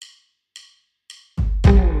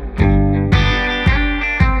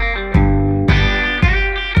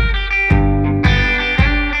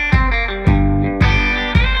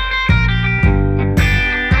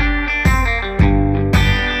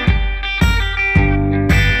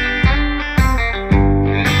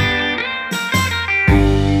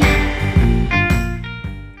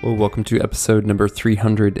welcome to episode number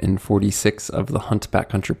 346 of the Hunt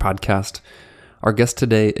Backcountry podcast. Our guest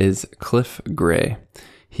today is Cliff Gray.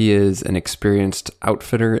 He is an experienced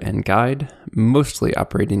outfitter and guide, mostly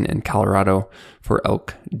operating in Colorado for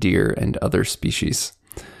elk, deer, and other species.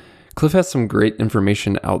 Cliff has some great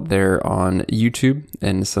information out there on YouTube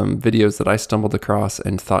and some videos that I stumbled across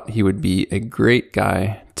and thought he would be a great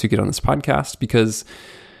guy to get on this podcast because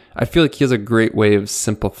I feel like he has a great way of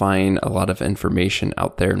simplifying a lot of information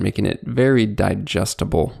out there and making it very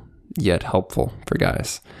digestible yet helpful for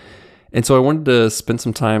guys. And so I wanted to spend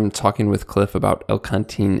some time talking with Cliff about elk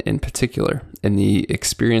hunting in particular and the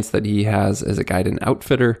experience that he has as a guide and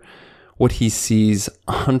outfitter, what he sees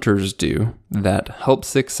hunters do that help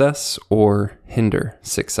success or hinder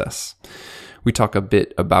success. We talk a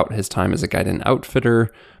bit about his time as a guide and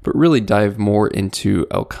outfitter, but really dive more into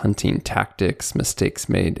elk hunting tactics, mistakes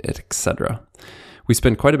made, etc. We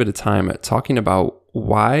spend quite a bit of time talking about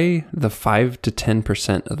why the 5 to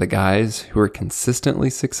 10% of the guys who are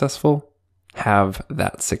consistently successful have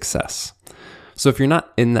that success. So if you're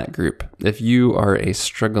not in that group, if you are a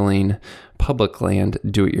struggling public land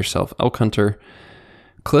do-it-yourself elk hunter,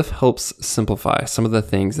 Cliff helps simplify some of the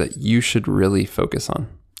things that you should really focus on.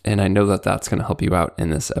 And I know that that's going to help you out in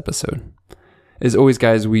this episode. As always,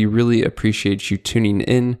 guys, we really appreciate you tuning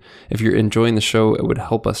in. If you're enjoying the show, it would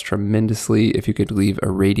help us tremendously if you could leave a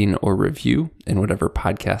rating or review in whatever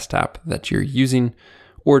podcast app that you're using,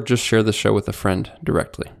 or just share the show with a friend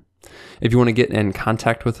directly. If you want to get in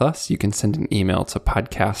contact with us, you can send an email to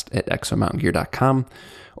podcast@exomountaingear.com,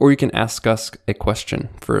 or you can ask us a question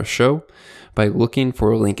for a show by looking for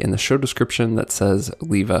a link in the show description that says,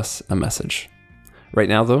 leave us a message. Right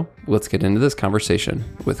now, though, let's get into this conversation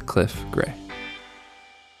with Cliff Gray.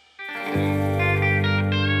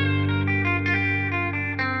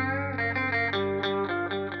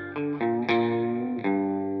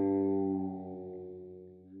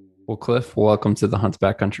 Well, Cliff, welcome to the Hunt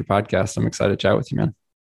Backcountry podcast. I'm excited to chat with you, man.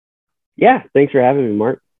 Yeah, thanks for having me,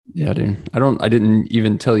 Mark. Yeah, dude. I didn't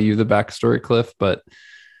even tell you the backstory, Cliff, but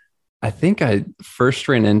I think I first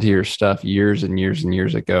ran into your stuff years and years and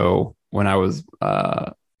years ago when I was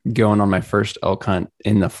going on my first elk hunt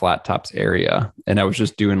in the Flat Tops area. And I was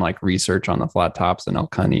just doing like research on the Flat Tops and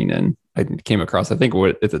elk hunting. And I came across, I think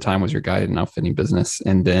what at the time was your guide and outfitting business.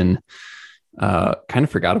 And then kind of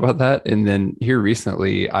forgot about that. And then here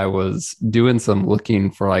recently, I was doing some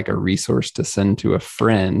looking for like a resource to send to a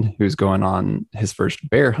friend who's going on his first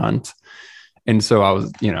bear hunt. And so I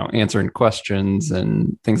was, answering questions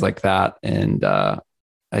and things like that. And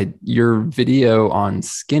your video on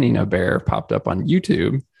skinning a bear popped up on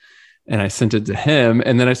YouTube, and I sent it to him.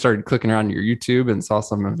 And then I started clicking around your YouTube and saw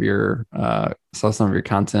some of your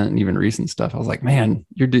content and even recent stuff. I was like, man,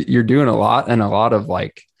 you're doing a lot, and a lot of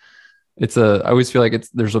like, I always feel like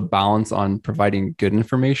there's a balance on providing good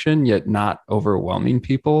information, yet not overwhelming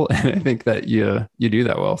people. And I think that you do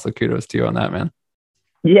that well. So kudos to you on that, man.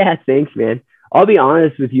 Yeah, thanks, man. I'll be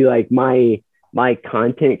honest with you. Like my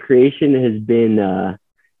content creation has been,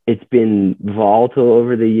 it's been volatile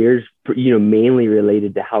over the years, mainly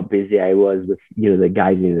related to how busy I was with, the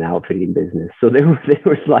guiding and outfitting business. So there was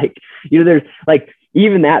like, there's like,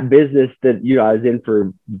 even that business that, I was in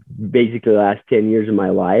for basically the last 10 years of my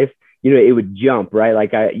life, it would jump, right?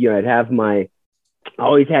 Like I'd have I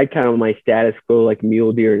always had kind of my status quo, like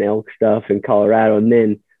mule deer and elk stuff in Colorado. And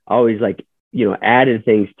then I always like, added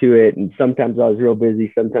things to it. And sometimes I was real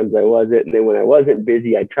busy, sometimes I wasn't. And then when I wasn't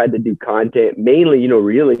busy, I tried to do content mainly,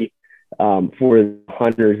 really for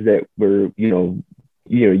hunters that were,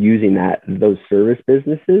 using those service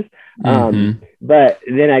businesses. But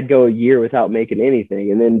then I'd go a year without making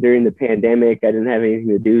anything. And then during the pandemic, I didn't have anything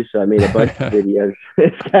to do. So I made a bunch of videos.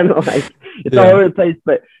 It's kind of like, it's all over the place.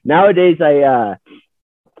 But nowadays I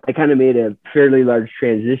kind of made a fairly large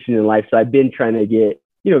transition in life. So I've been trying to get,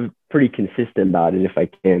 pretty consistent about it if I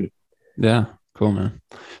can. Yeah. Cool, man.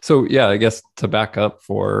 So yeah, I guess to back up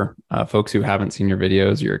for folks who haven't seen your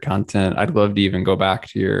videos, your content, I'd love to even go back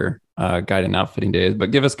to your guide and outfitting days,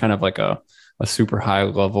 but give us kind of like a super high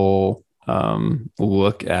level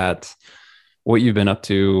look at what you've been up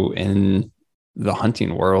to in the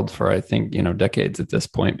hunting world for, I think, decades at this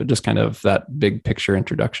point, but just kind of that big picture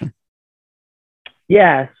introduction.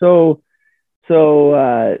 Yeah. So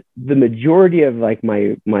the majority of like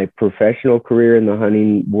my professional career in the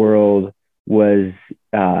hunting world was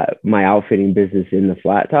my outfitting business in the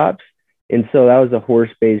Flat Tops. And so that was a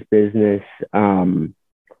horse-based business. I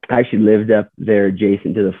actually lived up there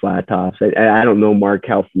adjacent to the Flat Tops. I don't know, Mark,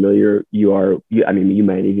 how familiar you are. You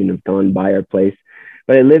might even have gone by our place,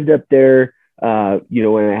 but I lived up there,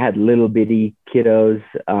 when I had little bitty kiddos.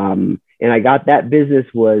 And I got that business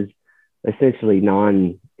was essentially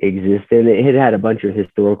non-existent. It had had a bunch of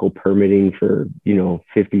historical permitting for,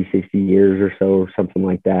 50, 60 years or so, or something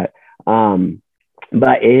like that.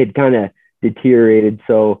 But it had kind of deteriorated.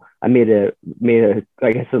 So I made a,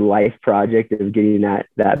 I guess, a life project of getting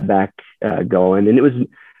that back going. And it was,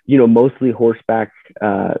 mostly horseback,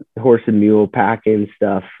 horse and mule packing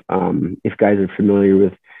stuff. If guys are familiar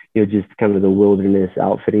with, just kind of the wilderness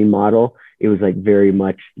outfitting model, it was like very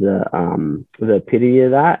much the epitome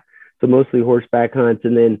of that. So mostly horseback hunts.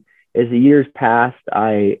 And then as the years passed,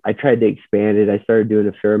 I tried to expand it. I started doing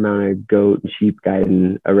a fair amount of goat and sheep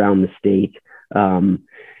guiding around the state in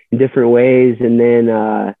different ways. And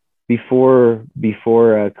then before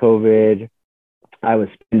COVID, I was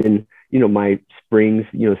spending, my springs,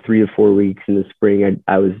 3 to 4 weeks in the spring.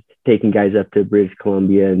 I was taking guys up to British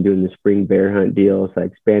Columbia and doing the spring bear hunt deal. So I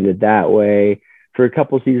expanded that way. For a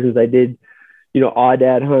couple seasons, I did,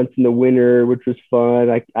 aoudad hunts in the winter, which was fun.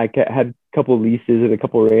 I had a couple of leases and a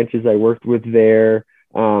couple of ranches I worked with there.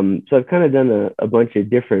 So I've kind of done a bunch of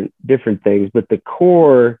different things, but the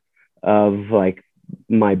core of like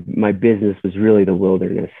my business was really the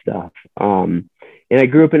wilderness stuff. And I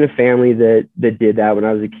grew up in a family that did that. When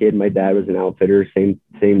I was a kid, my dad was an outfitter, same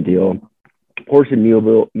deal, horse and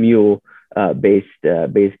mule based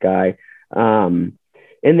guy. And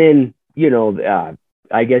then,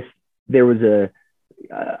 I guess there was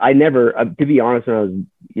I never, to be honest, when I was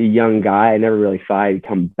a young guy, I never really thought I'd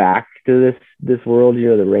come back to this world,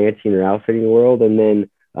 the ranching or outfitting world. And then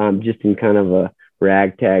just in kind of a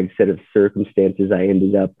ragtag set of circumstances, I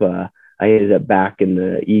ended up back in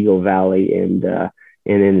the Eagle Valley and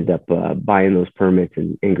ended up buying those permits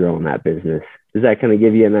and growing that business. Does that kind of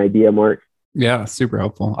give you an idea, Mark? Yeah, super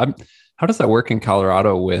helpful. How does that work in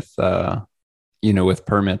Colorado with with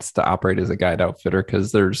permits to operate as a guide outfitter?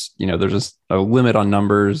 Because there's just a limit on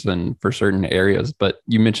numbers and for certain areas. But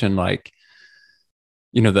you mentioned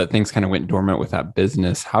that things kind of went dormant with that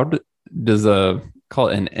business. How does call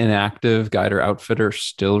it an inactive guide or outfitter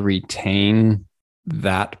still retain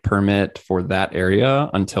that permit for that area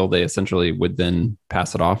until they essentially would then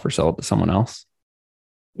pass it off or sell it to someone else?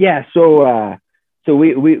 Yeah. So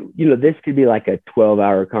we this could be like a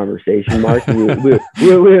 12-hour conversation, Mark. we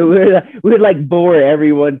would like bore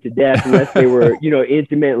everyone to death unless they were,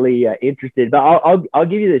 intimately interested. But I'll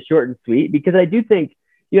give you the short and sweet, because I do think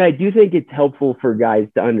it's helpful for guys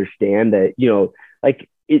to understand that,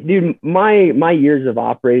 dude, my years of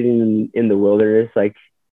operating in the wilderness,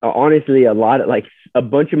 honestly, a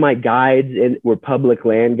bunch of my guides were public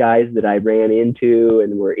land guys that I ran into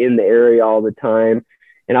and were in the area all the time.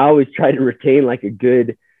 And I always try to retain like a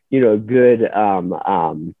good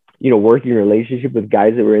working relationship with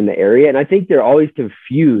guys that were in the area. And I think they're always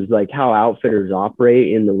confused, like how outfitters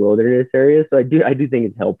operate in the wilderness area. So I do think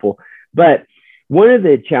it's helpful. But one of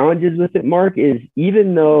the challenges with it, Mark, is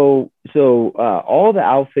even though, all the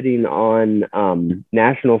outfitting on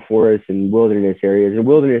national forests and wilderness areas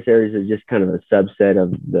are just kind of a subset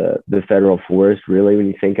of the federal forest, really, when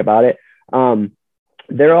you think about it.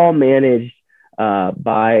 They're all managed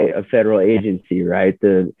by a federal agency, right?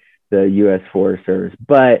 The U.S. Forest Service.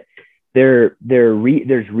 But there's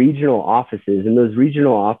regional offices, and those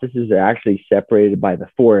regional offices are actually separated by the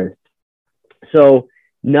forest. So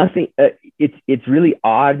nothing, it's really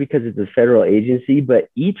odd because it's a federal agency, but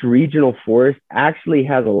each regional forest actually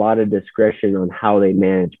has a lot of discretion on how they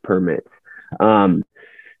manage permits. And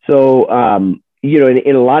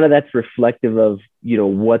a lot of that's reflective of,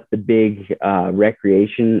 what the big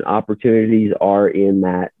recreation opportunities are in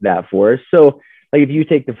that forest. So like if you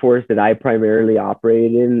take the forest that I primarily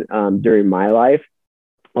operated in during my life,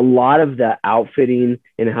 a lot of the outfitting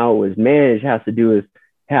and how it was managed has to do with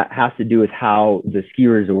how the ski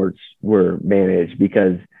resorts were managed,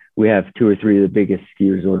 because we have 2 or 3 of the biggest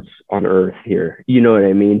ski resorts on earth here. You know what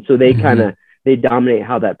I mean? So they they dominate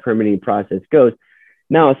how that permitting process goes.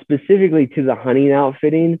 Now, specifically to the hunting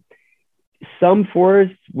outfitting, some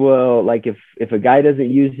forests will, like if a guy doesn't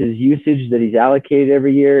use his usage that he's allocated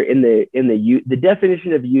every year, the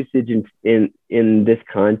definition of usage in this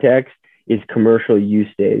context is commercial use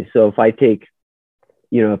days. So if I take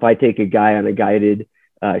a guy on a guided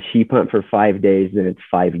sheep hunt for 5 days, then it's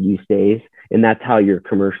 5 use days, and that's how your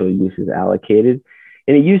commercial use is allocated.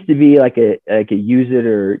 And it used to be like a use it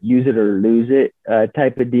or lose it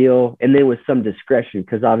type of deal, and then with some discretion,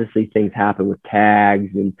 because obviously things happen with tags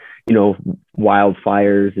and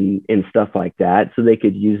wildfires and stuff like that, so they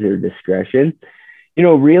could use their discretion.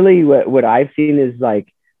 Really what I've seen is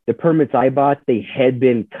like the permits I bought, they had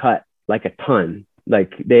been cut like a ton,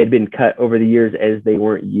 like they had been cut over the years as they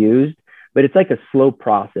weren't used. but it's like a slow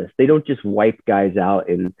process. They don't just wipe guys out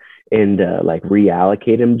and like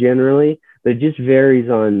reallocate them generally, but it just varies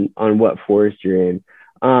on what forest you're in.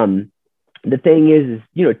 The thing is,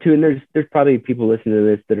 you know, too, and there's probably people listening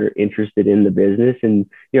to this that are interested in the business, and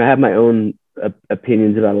you know, I have my own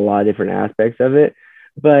opinions about a lot of different aspects of it.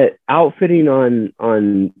 But outfitting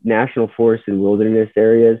on national forest and wilderness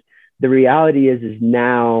areas, the reality is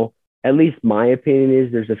now, at least my opinion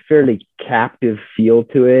is, there's a fairly captive feel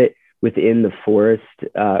to it within the forest,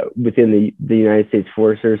 within the United States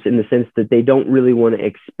Forest Service, in the sense that they don't really want to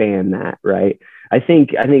expand that, right? I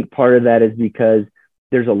think part of that is because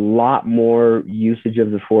there's a lot more usage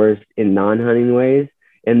of the forest in non-hunting ways.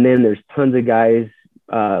 And then there's tons of guys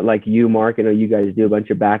like you, Mark. I know you guys do a bunch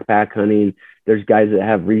of backpack hunting. There's guys that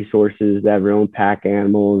have resources, that have their own pack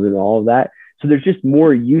animals and all of that. So there's just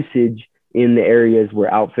more usage in the areas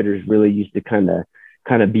where outfitters really used to kind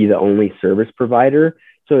of be the only service provider.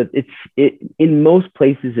 So it in most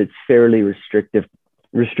places it's fairly restrictive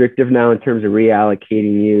now in terms of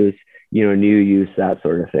reallocating use, you know, new use, that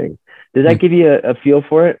sort of thing. Does that give you a feel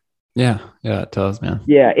for it? Yeah, it does, man.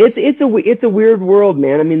 Yeah, it's a weird world,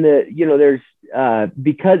 man. I mean, there's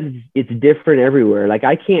because it's different everywhere. Like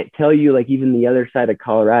I can't tell you, like even the other side of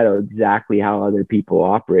Colorado, exactly how other people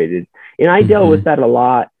operated. And I dealt with that a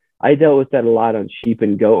lot. I dealt with that a lot on sheep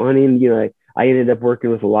and goat hunting. You know, I ended up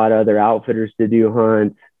working with a lot of other outfitters to do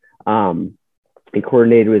hunts, and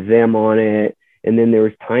coordinated with them on it. And then there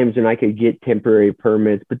was times when I could get temporary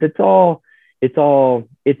permits, but it's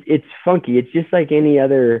funky. It's just like any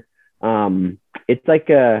other. It's like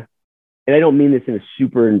and I don't mean this in a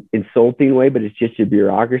super insulting way, but it's just a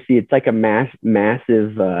bureaucracy. It's like a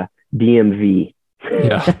massive DMV.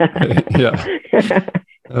 Yeah,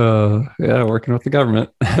 working with the government.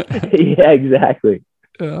 Yeah, exactly.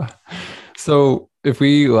 Yeah. So if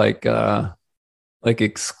we like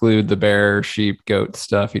exclude the bear, sheep, goat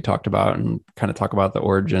stuff you talked about, and kind of talk about the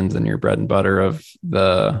origins and your bread and butter of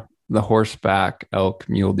the horseback, elk,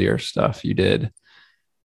 mule deer stuff you did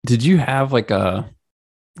you have like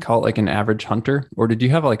call it like an average hunter, or did you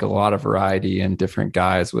have like a lot of variety and different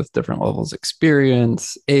guys with different levels of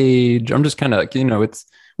experience, age? I'm just kind of, you know,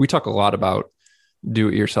 we talk a lot about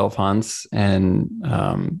do-it-yourself hunts, and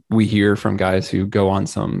we hear from guys who go on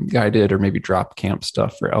some guided or maybe drop camp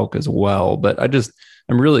stuff for elk as well. But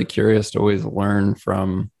I'm really curious to always learn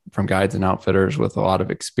from guides and outfitters with a lot of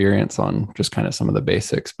experience on just kind of some of the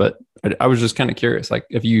basics. But I was just kind of curious, like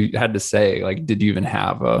if you had to say, like, did you even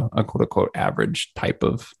have a quote unquote average type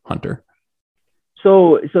of hunter?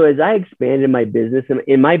 So as I expanded my business,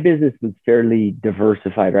 and my business was fairly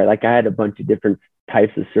diversified, right? Like I had a bunch of different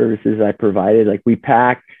types of services I provided. Like we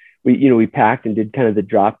packed and did kind of the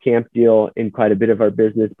drop camp deal in quite a bit of our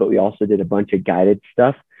business, but we also did a bunch of guided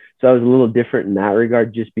stuff. So I was a little different in that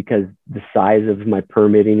regard, just because the size of my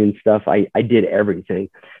permitting and stuff, I did everything.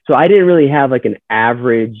 So I didn't really have like an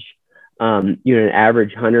average, an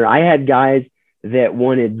average hunter. I had guys that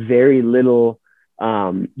wanted very little.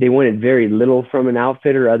 They wanted very little from an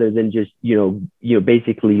outfitter other than just,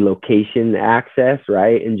 basically location access,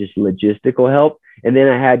 right? And just logistical help. And then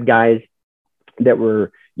I had guys that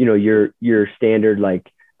were, your standard, like,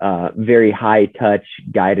 very high touch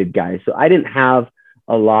guided guys. So I didn't have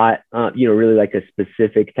a lot, really like a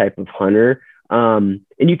specific type of hunter. And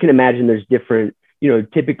you can imagine there's different,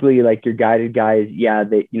 typically like your guided guys. Yeah.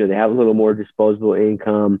 They have a little more disposable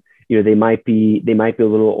income. They might be a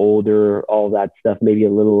little older, all that stuff, maybe a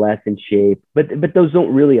little less in shape, but those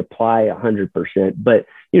don't really apply 100%. But,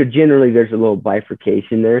 generally there's a little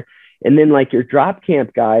bifurcation there. And then like your drop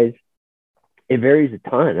camp guys, it varies a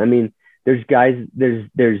ton. I mean, there's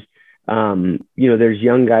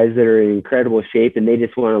young guys that are in incredible shape and they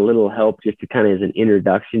just want a little help just to kind of as an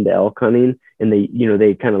introduction to elk hunting. And they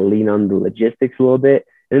kind of lean on the logistics a little bit.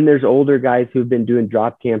 And then there's older guys who've been doing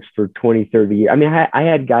drop camps for 20, 30 years. I mean, I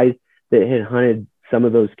had guys that had hunted some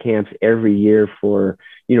of those camps every year for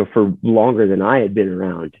longer than I had been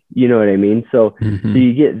around. You know what I mean? So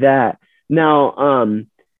you get that. Now,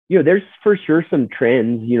 there's for sure some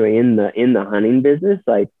trends, in the hunting business.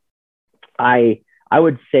 Like I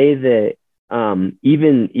would say that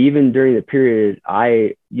even during the period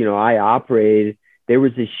I operated, there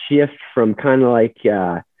was a shift from kind of like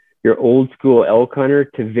your old school elk hunter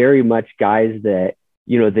to very much guys that,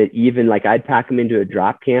 that even like I'd pack them into a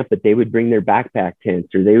drop camp, but they would bring their backpack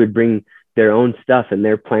tents or they would bring their own stuff. And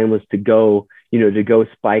their plan was to go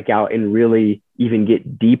spike out and really even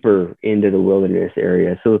get deeper into the wilderness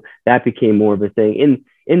area. So that became more of a thing.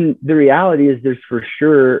 And the reality is there's for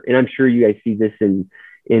sure, and I'm sure you guys see this in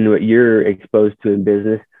what you're exposed to in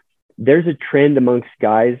business, there's a trend amongst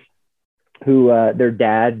guys their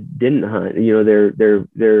dad didn't hunt.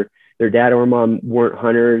 Their dad or mom weren't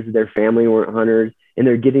hunters, their family weren't hunters, and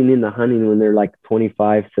they're getting into hunting when they're like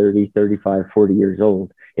 25, 30, 35, 40 years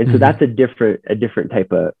old. And so that's a different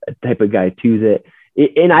type of guy too.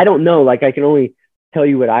 And I don't know, like I can only tell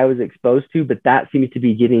you what I was exposed to, but that seems to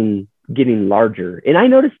be getting larger. And I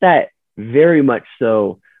noticed that very much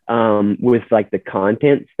so with like the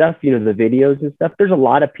content stuff, the videos and stuff. There's a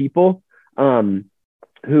lot of people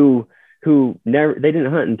who they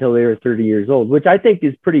didn't hunt until they were 30 years old, which I think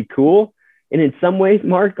is pretty cool. And in some ways,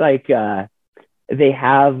 Mark, like they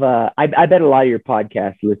have, I bet a lot of your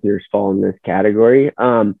podcast listeners fall in this category.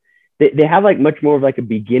 They have like much more of like a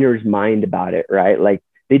beginner's mind about it, right? Like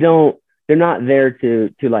they're not there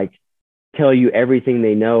to like tell you everything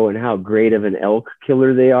they know and how great of an elk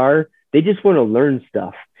killer they are. They just want to learn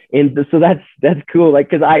stuff. And so that's cool. Like,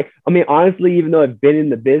 cause I mean, honestly, even though I've been in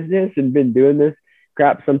the business and been doing this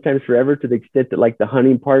crap sometimes forever, to the extent that like the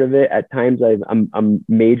hunting part of it, at times I'm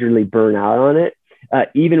majorly burnt out on it.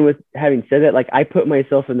 Even with having said that, like I put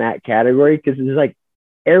myself in that category because it's like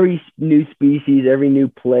every new species, every new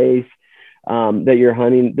place that you're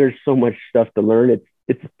hunting, there's so much stuff to learn.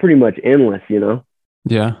 It's pretty much endless,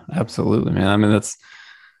 Yeah, absolutely, man. I mean, that's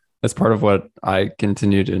part of what I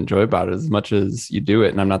continue to enjoy about it as much as you do it.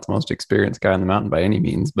 And I'm not the most experienced guy on the mountain by any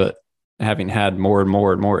means, but having had more and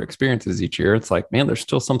more and more experiences each year, it's like, man, there's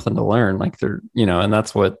still something to learn. Like and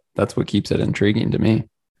that's what keeps it intriguing to me.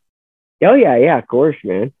 Oh yeah, of course,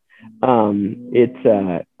 man.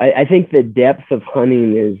 I think the depth of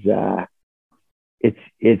hunting is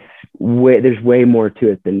there's way more to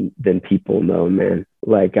it than people know, man.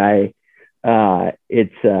 Like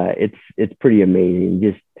it's pretty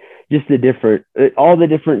amazing. Just the different, all the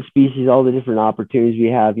different species, all the different opportunities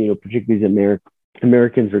we have, particularly as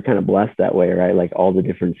Americans are kind of blessed that way, right? Like all the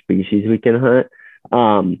different species we can hunt.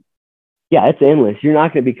 Yeah, it's endless. You're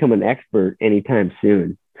not going to become an expert anytime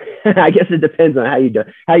soon. I guess it depends on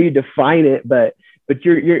how you define it, but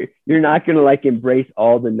you're not going to like embrace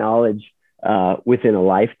all the knowledge within a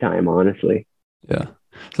lifetime, honestly. Yeah.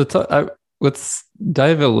 So let's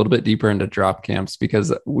dive a little bit deeper into drop camps,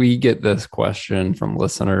 because we get this question from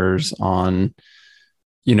listeners on,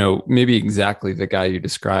 maybe exactly the guy you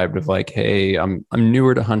described of like, hey, I'm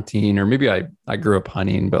newer to hunting, or maybe I grew up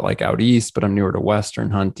hunting, but like out east, but I'm newer to Western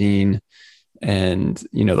hunting. And,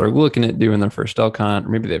 they're looking at doing their first elk hunt, or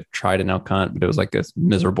maybe they've tried an elk hunt, but it was like a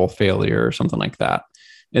miserable failure or something like that.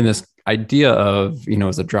 And this idea of,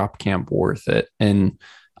 is a drop camp worth it? And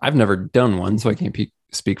I've never done one, so I can't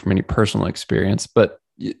speak from any personal experience, but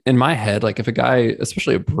in my head, like if a guy,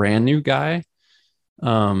 especially a brand new guy,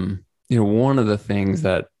 one of the things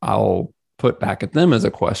that I'll put back at them as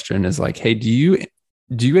a question is like, hey, do you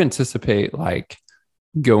anticipate like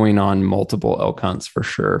going on multiple elk hunts for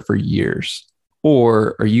sure for years?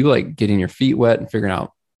 Or are you like getting your feet wet and figuring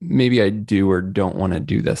out maybe I do or don't want to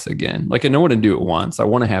do this again? Like I know want to do it once. I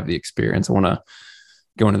want to have the experience. I want to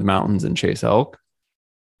go into the mountains and chase elk,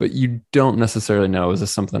 but you don't necessarily know, is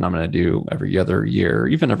this something I'm going to do every other year or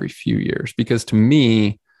even every few years? Because to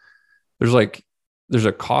me, there's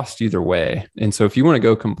a cost either way. And so if you want to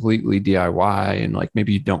go completely DIY and like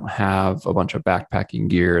maybe you don't have a bunch of backpacking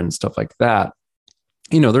gear and stuff like that,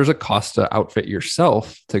 there's a cost to outfit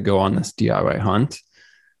yourself to go on this DIY hunt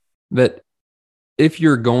that if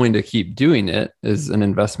you're going to keep doing it is an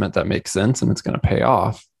investment that makes sense and it's going to pay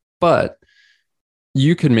off. But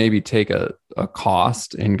you could maybe take a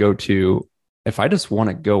cost and go to, if I just want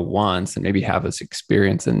to go once and maybe have this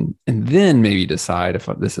experience and then maybe decide if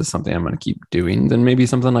this is something I'm going to keep doing, then maybe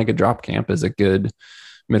something like a drop camp is a good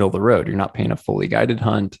middle of the road. You're not paying a fully guided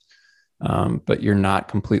hunt. But you're not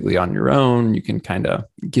completely on your own. You can kind of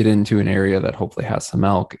get into an area that hopefully has some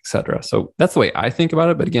elk, etc. So that's the way I think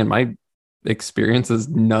about it. But again, my experience is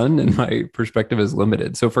none and my perspective is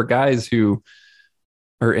limited. So for guys who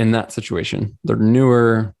are in that situation, they're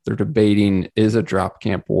newer, they're debating, is a drop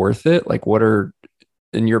camp worth it? Like what are,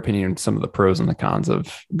 in your opinion, some of the pros and the cons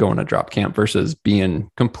of going to drop camp versus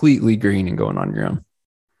being completely green and going on your own?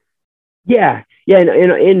 Yeah.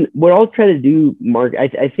 And what I'll try to do, Mark,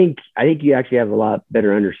 I think you actually have a lot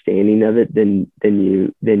better understanding of it than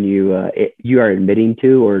you are admitting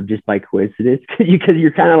to, or just by coincidence, because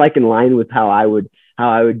you're kind of like in line with how I would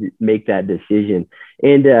make that decision.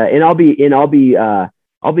 And I'll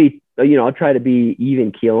try to be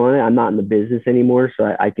even keel on it. I'm not in the business anymore,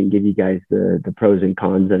 so I can give you guys the pros and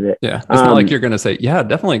cons of it. Yeah, it's not like you're going to say, yeah,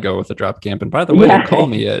 definitely go with the drop camp. And by the way, call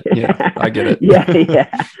me it. Yeah, I get it.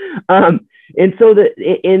 Yeah. And so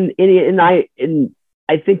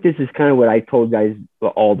I think this is kind of what I told guys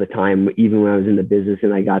all the time, even when I was in the business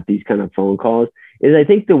and I got these kind of phone calls, is I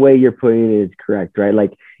think the way you're putting it is correct, right?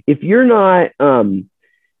 Like if you're not,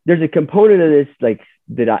 there's a component of this like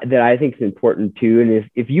that I think is important too. And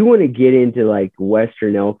if you want to get into like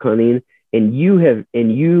Western elk hunting and you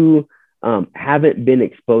haven't been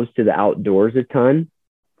exposed to the outdoors a ton,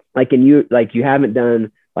 like, and you haven't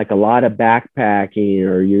done like a lot of backpacking,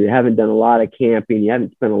 or you haven't done a lot of camping, you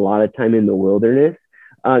haven't spent a lot of time in the wilderness,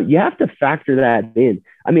 you have to factor that in.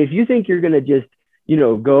 I mean, if you think you're going to just,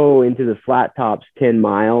 go into the flat tops 10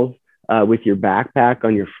 miles with your backpack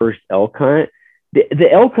on your first elk hunt, the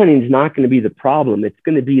elk hunting is not going to be the problem. It's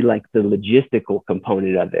going to be like the logistical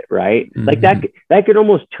component of it, right? Mm-hmm. Like that could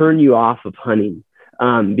almost turn you off of hunting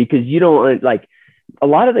because you don't like a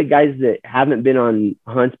lot of the guys that haven't been on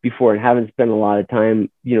hunts before and haven't spent a lot of time,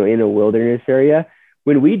 in a wilderness area.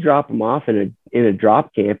 When we drop them off in a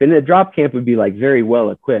drop camp, and the drop camp would be like very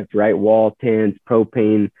well equipped, right? Wall tents,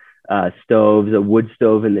 propane stoves, a wood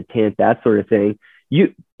stove in the tent, that sort of thing.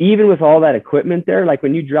 Even with all that equipment there, like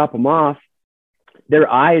when you drop them off, their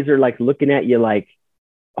eyes are like looking at you like,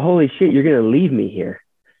 holy shit, you're going to leave me here.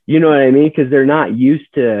 You know what I mean? Because they're not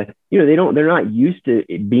used to, they're not used to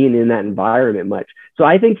being in that environment much. So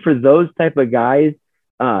I think for those type of guys,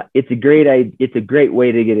 it's a great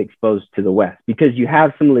way to get exposed to the West because you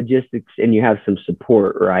have some logistics and you have some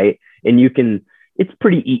support, right? And it's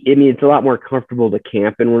it's a lot more comfortable to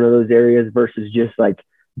camp in one of those areas versus just like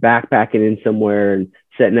backpacking in somewhere and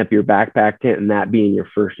setting up your backpack tent and that being your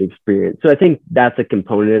first experience. So I think that's a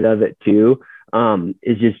component of it too.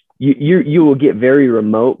 Is just you will get very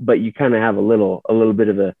remote, but you kind of have a little bit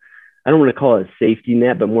of I don't want to call it a safety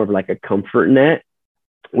net, but more of like a comfort net,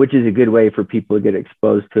 which is a good way for people to get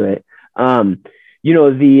exposed to it. I'm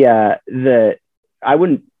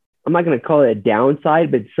not going to call it a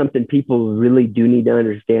downside, but something people really do need to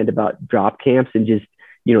understand about drop camps and just,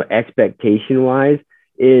 expectation wise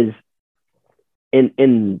is,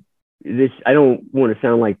 and this, I don't want to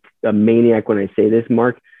sound like a maniac when I say this,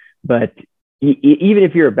 Mark, but even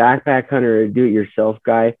if you're a backpack hunter or a do-it-yourself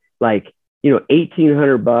guy, like,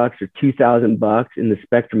 $1,800 or $2,000 in the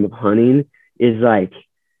spectrum of hunting is like,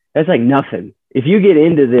 that's like nothing. If you get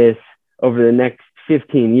into this over the next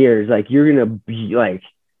 15 years, like you're going to be like,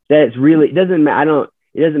 that's really, it doesn't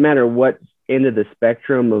matter what end of the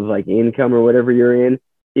spectrum of like income or whatever you're in.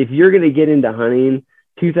 If you're going to get into hunting,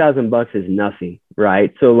 $2,000 is nothing,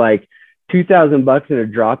 right? So like $2,000 in a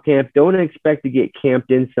drop camp, don't expect to get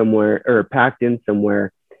camped in somewhere or packed in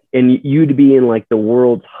somewhere and you to be in like the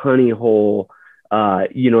world's honey hole,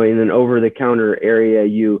 in an over-the-counter area.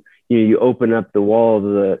 You open up the wall of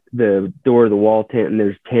the door of the wall tent and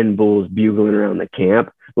there's 10 bulls bugling around the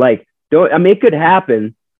camp. Like, it could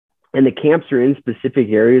happen. And the camps are in specific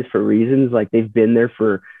areas for reasons, like they've been there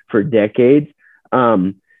for decades.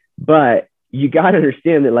 But you got to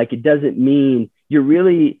understand that like, it doesn't mean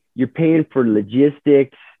you're paying for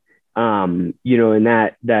logistics, and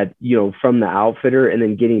that, from the outfitter and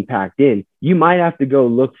then getting packed in. You might have to go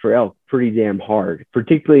look for elk pretty damn hard,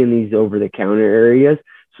 particularly in these over-the-counter areas.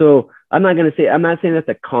 So I'm not saying that's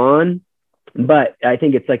a con, but I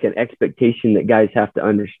think it's like an expectation that guys have to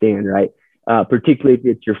understand, right? Particularly if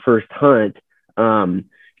it's your first hunt,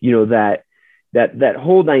 that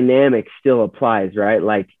whole dynamic still applies, right?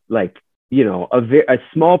 Like, a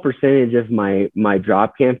small percentage of my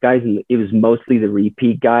drop camp guys, and it was mostly the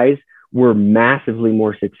repeat guys, were massively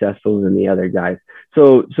more successful than the other guys.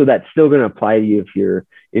 So that's still going to apply to you if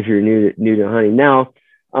you're new to hunting. Now,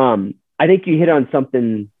 I think you hit on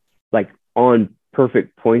something like on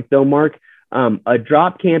perfect point though, Mark. A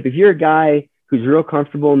drop camp, if you're a guy who's real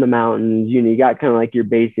comfortable in the mountains, you got kind of like your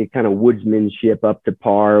basic kind of woodsmanship up to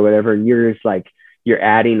par or whatever, and you're just like, you're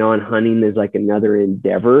adding on hunting as like another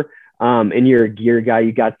endeavor. And you're a gear guy,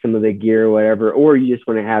 you got some of the gear or whatever, or you just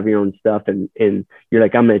want to have your own stuff and you're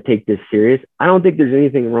like, I'm going to take this serious. I don't think there's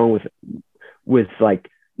anything wrong with like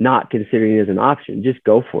not considering it as an option. Just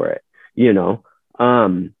go for it. I don't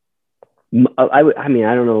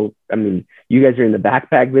know. I mean, you guys are in the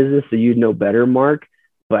backpack business, so you'd know better, Mark,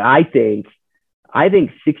 but I think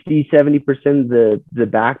 60, 70% of the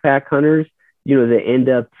backpack hunters, they end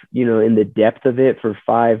up, in the depth of it for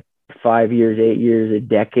 5 years, 8 years, a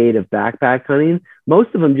decade of backpack hunting.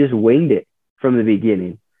 Most of them just winged it from the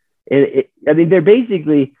beginning. And they're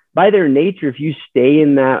basically, by their nature, if you stay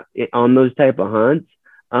on those type of hunts,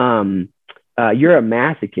 you're a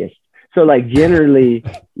masochist. So like generally,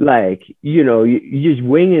 like, you just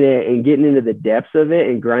winging it and getting into the depths of it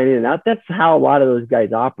and grinding it out. That's how a lot of those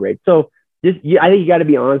guys operate. So I think you got to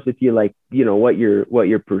be honest with you, like, what you're, where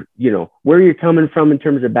you're coming from in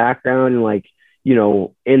terms of background and like,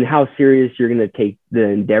 and how serious you're going to take the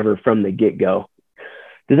endeavor from the get-go.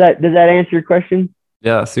 Does that answer your question?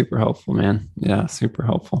 Yeah, super helpful, man. Yeah, super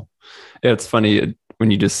helpful. Yeah, it's funny when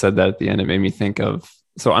you just said that at the end, it made me think of,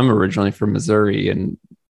 so I'm originally from Missouri and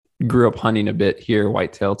grew up hunting a bit here,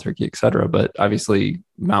 whitetail, turkey, etc. But obviously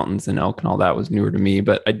mountains and elk and all that was newer to me.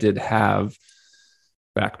 But I did have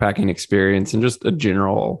backpacking experience and just a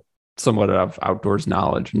general somewhat of outdoors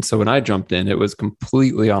knowledge. And so when I jumped in, it was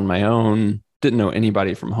completely on my own. Didn't know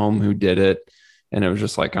anybody from home who did it. And it was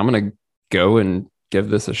just like, I'm going to go and give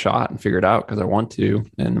this a shot and figure it out because I want to.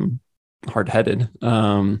 And I'm hard headed.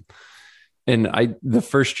 And the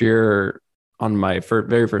first year on my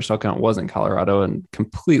very first elk hunt was in Colorado and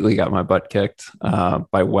completely got my butt kicked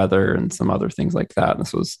by weather and some other things like that. And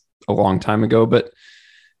this was a long time ago, but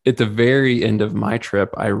at the very end of my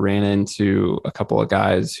trip, I ran into a couple of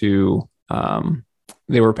guys who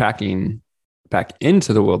they were packing back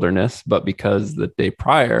into the wilderness, but because the day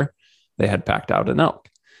prior they had packed out an elk.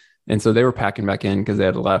 And so they were packing back in because they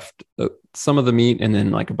had left some of the meat and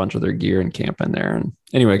then like a bunch of their gear and camp in there. And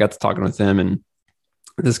anyway, I got to talking with him, and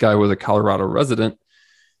this guy was a Colorado resident.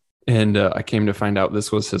 And I came to find out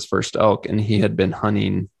this was his first elk, and he had been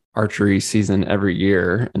hunting archery season every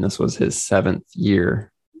year. And this was his 7th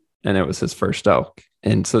year, and it was his first elk.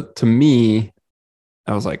 And so to me,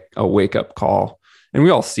 I was like a wake up call. And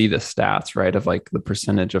we all see the stats, right? Of like the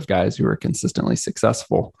percentage of guys who are consistently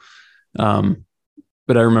successful.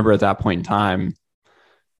 But I remember at that point in time,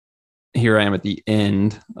 here I am at the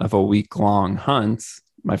end of a week-long hunt,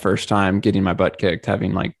 my first time getting my butt kicked,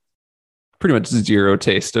 having like pretty much zero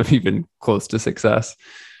taste of even close to success.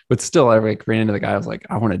 But still, I like ran into the guy. I was like,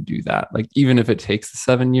 I want to do that. Like, even if it takes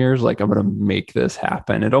 7 years, like I'm going to make this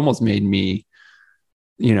happen. It almost made me,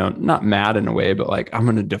 not mad in a way, but like, I'm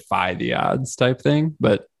going to defy the odds type thing.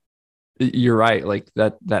 But you're right. Like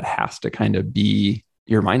that has to kind of be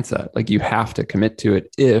your mindset. Like you have to commit to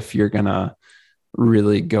it if you're going to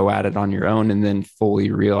really go at it on your own, and then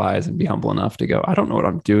fully realize and be humble enough to go, I don't know what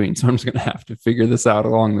I'm doing, so I'm just going to have to figure this out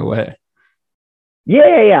along the way.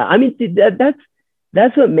 Yeah. I mean,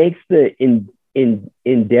 that's what makes the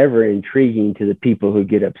endeavor intriguing to the people who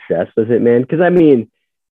get obsessed with it, man. Because I mean,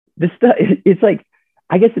 the stuff, it's like,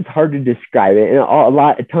 I guess it's hard to describe it,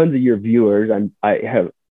 and tons of your viewers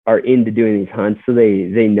are into doing these hunts, so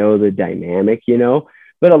they know the dynamic,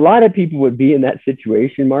 But a lot of people would be in that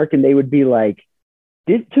situation, Mark, and they would be like,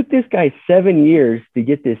 it took this guy 7 years to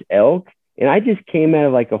get this elk, and I just came out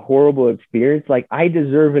of like a horrible experience. Like, I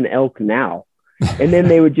deserve an elk now. And then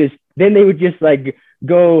they would just like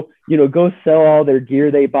go sell all their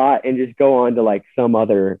gear they bought and just go on to like some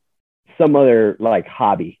other like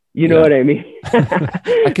hobby. You know what I mean?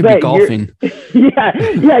 I could be golfing. Yeah,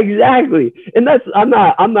 exactly. And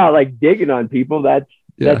I'm not like digging on people.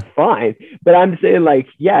 That's fine. But I'm saying like,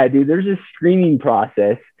 yeah, dude, there's a screening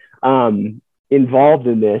process involved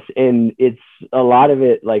in this. And it's a lot of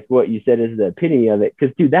it, like what you said is the epitome of it. Cause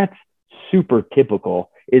dude, that's super typical,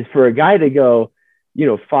 is for a guy to go,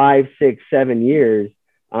 5, 6, 7 years,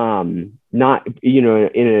 not, in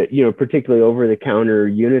a, particularly over the counter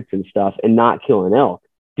units and stuff, and not kill an elk.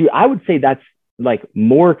 Dude, I would say that's like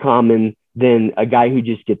more common than a guy who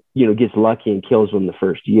just gets lucky and kills one the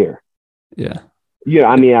first year. Yeah. Yeah.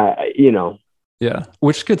 I mean, Yeah.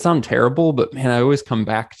 Which could sound terrible, but man, I always come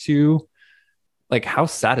back to like how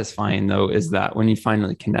satisfying though is that when you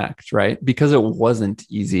finally connect, right? Because it wasn't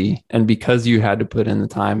easy, and because you had to put in the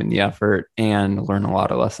time and the effort and learn a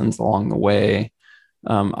lot of lessons along the way.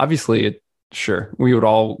 Obviously, sure, we would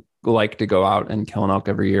all like to go out and kill an elk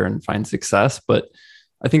every year and find success, but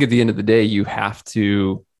I think at the end of the day, you have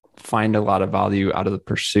to find a lot of value out of the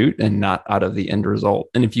pursuit and not out of the end result.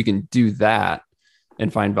 And if you can do that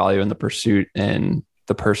and find value in the pursuit and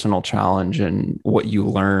the personal challenge and what you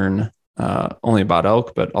learn, only about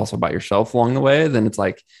elk, but also about yourself along the way, then it's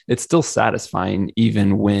like, it's still satisfying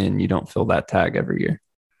even when you don't fill that tag every year.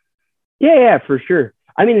 Yeah, for sure.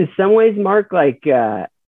 I mean, in some ways, Mark, like I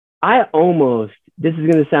almost, this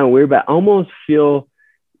is going to sound weird, but I almost feel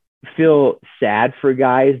sad for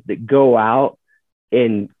guys that go out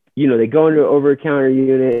and, they go into an over-counter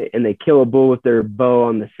unit and they kill a bull with their bow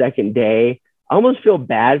on the second day. I almost feel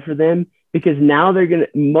bad for them, because now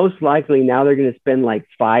most likely spend like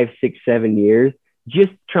 5, 6, 7 years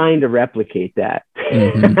just trying to replicate that.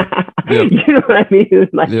 Mm-hmm. Yep. You know what I mean?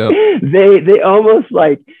 Like, yep. They almost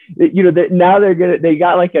like, now they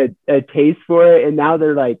got like a taste for it. And now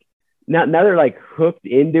they're like, now they're like hooked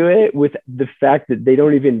into it, with the fact that they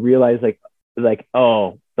don't even realize like,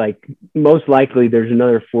 oh, like most likely there's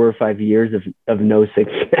another 4 or 5 years of no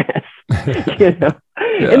success. Yeah.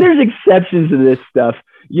 And there's exceptions to this stuff.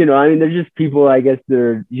 I mean, there's just people, I guess,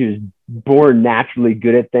 they're just born naturally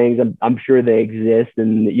good at things. I'm sure they exist,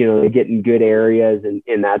 and they get in good areas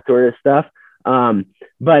and that sort of stuff.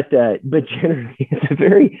 But generally,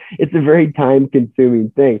 it's a very time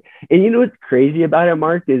consuming thing. And what's crazy about it,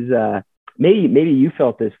 Mark, is maybe you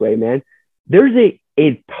felt this way, man. There's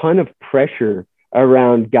a ton of pressure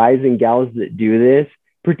around guys and gals that do this.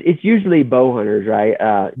 It's usually bow hunters,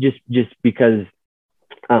 right? Just because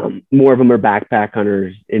more of them are backpack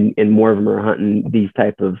hunters and more of them are hunting these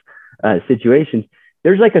type of situations.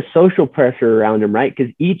 There's like a social pressure around them, right?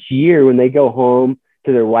 Because each year when they go home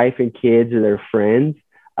to their wife and kids or their friends,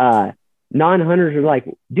 non-hunters are like,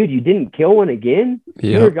 dude, you didn't kill one again? Yep.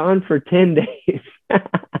 You were gone for 10 days.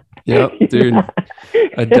 Yep, dude.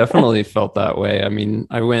 I definitely felt that way. I mean,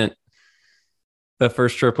 the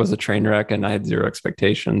first trip was a train wreck and I had zero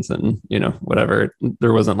expectations and, whatever.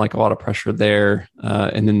 There wasn't like a lot of pressure there.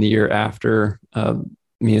 And then the year after,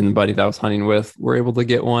 me and the buddy that I was hunting with were able to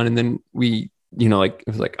get one. And then we, it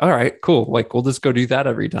was like, all right, cool. Like, we'll just go do that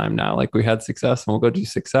every time now. Like, we had success and we'll go do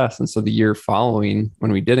success. And so the year following,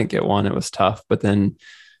 when we didn't get one, it was tough. But then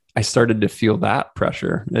I started to feel that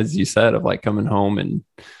pressure, as you said, of like coming home and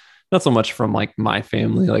not so much from like my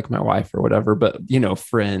family, like my wife or whatever, but,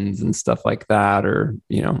 friends and stuff like that, or,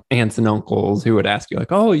 aunts and uncles who would ask you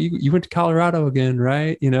like, oh, you went to Colorado again,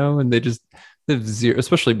 right? And they just have zero,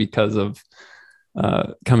 especially because of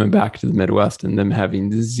coming back to the Midwest and them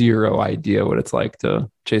having zero idea what it's like to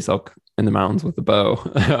chase elk in the mountains with a bow.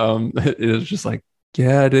 It was just like,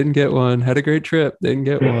 yeah, I didn't get one. Had a great trip. Didn't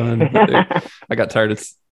get one. I got tired of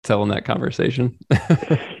telling that conversation.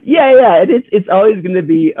 Yeah. It's always going to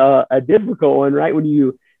be a difficult one, right?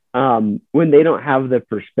 When they don't have the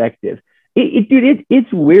perspective. Dude,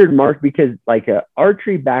 it's weird, Mark, because like a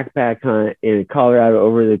archery backpack hunt in a Colorado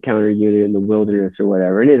over-the-counter unit in the wilderness or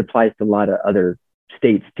whatever, and it applies to a lot of other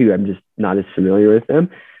states too. I'm just not as familiar with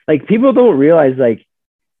them. Like, people don't realize, like,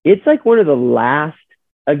 it's like one of the last,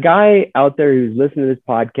 a guy out there who's listening to this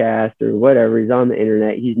podcast or whatever, he's on the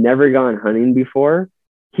internet, he's never gone hunting before.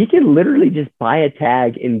 He can literally just buy a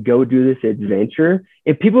tag and go do this adventure.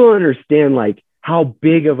 And people don't understand like how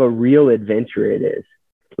big of a real adventure it is.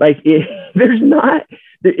 Like,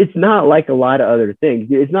 it's not like a lot of other things.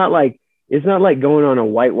 It's not like going on a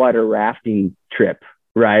whitewater rafting trip,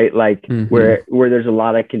 right? Like where there's a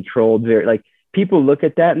lot of controlled, like people look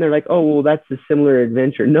at that and they're like, oh, well, that's a similar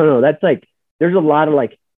adventure. No, that's like, there's a lot of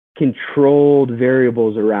like controlled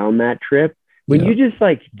variables around that trip. When you just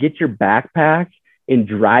like get your backpack and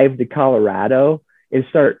drive to Colorado and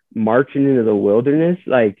start marching into the wilderness,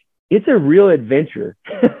 like, it's a real adventure.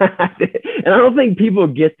 And I don't think people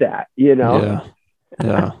get that, Yeah.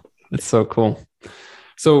 It's so cool.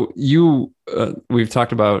 So we've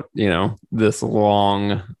talked about, this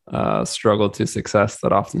long struggle to success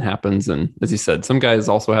that often happens. And as you said, some guys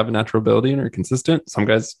also have a natural ability and are consistent. Some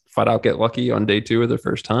guys flat out get lucky on day 2 of their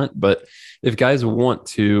first hunt. But if guys want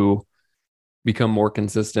to become more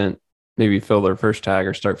consistent, maybe fill their first tag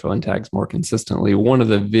or start filling tags more consistently, one of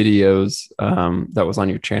the videos that was on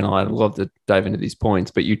your channel, I'd love to dive into these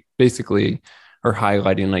points, but you basically are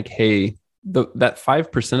highlighting like, hey, that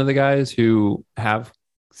 5% of the guys who have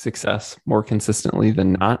success more consistently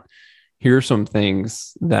than not, here are some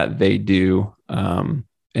things that they do and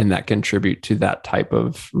that contribute to that type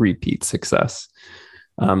of repeat success.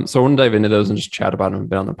 So I want to dive into those and just chat about them a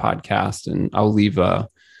bit on the podcast, and I'll leave a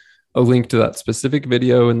link to that specific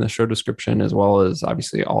video in the show description, as well as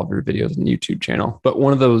obviously all of your videos on the YouTube channel. But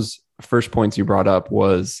one of those first points you brought up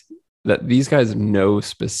was that these guys know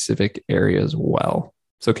specific areas well.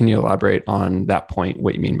 So can you elaborate on that point,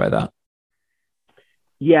 what you mean by that?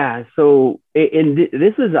 Yeah. So,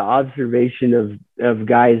 this is an observation of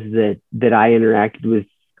guys that I interacted with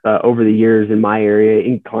over the years in my area,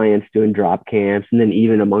 in clients doing drop camps, and then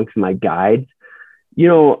even amongst my guides.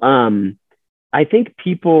 I think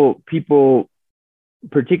people,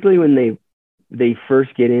 particularly when they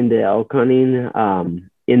first get into elk hunting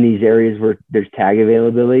in these areas where there's tag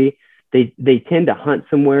availability, they tend to hunt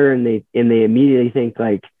somewhere and they immediately think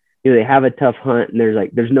like, they have a tough hunt and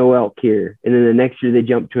there's no elk here. And then the next year they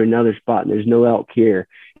jump to another spot and there's no elk here.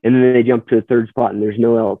 And then they jump to a third spot and there's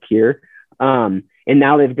no elk here. And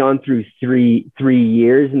now they've gone through three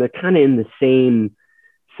years and they're kind of in the same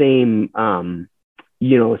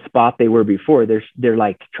spot they were before. They're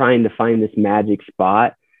like trying to find this magic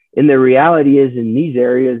spot. And the reality is, in these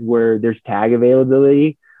areas where there's tag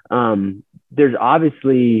availability, there's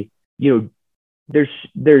obviously,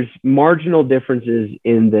 there's marginal differences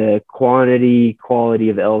in the quality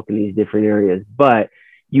of elk in these different areas, but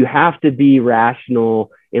you have to be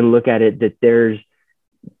rational and look at it that there's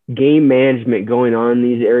game management going on in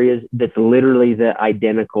these areas that's literally the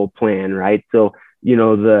identical plan, right? So,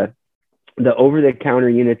 the over-the-counter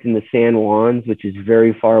units in the San Juans, which is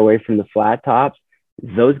very far away from the flat tops,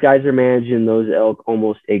 those guys are managing those elk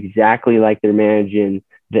almost exactly like they're managing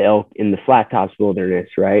the elk in the flat tops wilderness,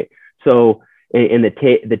 right? So, and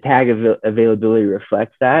the tag availability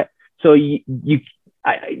reflects that. So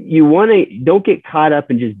you want to don't get caught up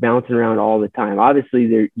in just bouncing around all the time.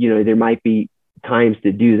 Obviously, there might be times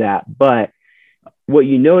to do that, but what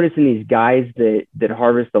you notice in these guys that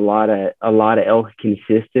harvest a lot of elk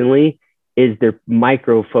consistently is they're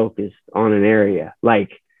micro focused on an area. Like,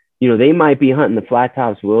 they might be hunting the flat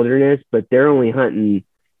tops wilderness, but they're only hunting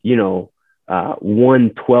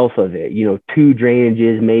 1/12 of it. 2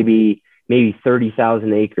 drainages, maybe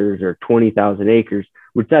 30,000 acres or 20,000 acres,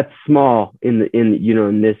 which that's small in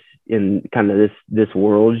kind of this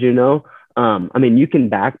world. I mean, you can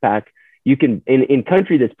backpack. You can in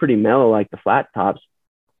country that's pretty mellow like the flat tops,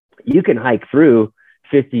 you can hike through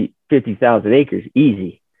 50,000 acres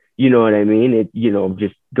easy. You know what I mean?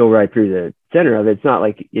 Just go right through the center of it.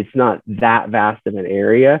 It's not that vast of an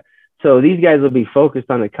area. So these guys will be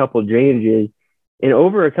focused on a couple drainages, and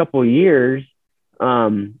over a couple of years,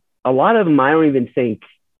 a lot of them I don't even think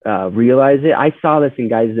realize it. I saw this in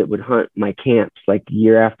guys that would hunt my camps like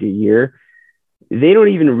year after year. They don't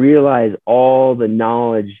even realize all the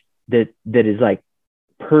knowledge that is like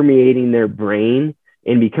permeating their brain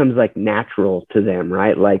and becomes like natural to them,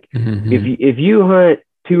 right? Like if you hunt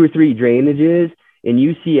 2 or 3 drainages and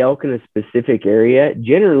you see elk in a specific area,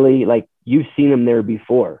 generally like you've seen them there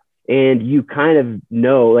before. And you kind of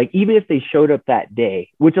know, like, even if they showed up that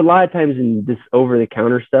day, which a lot of times in this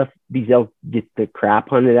over-the-counter stuff, these elk get the crap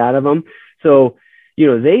hunted out of them. So,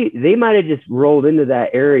 they might have just rolled into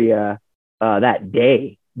that area that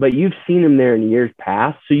day, but you've seen them there in years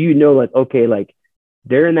past. So, like, okay, like,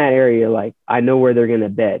 they're in that area, like, I know where they're going to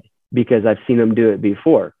bed because I've seen them do it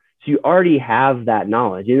before. So you already have that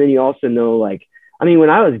knowledge. And then you also know, like, I mean,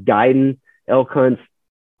 when I was guiding elk hunts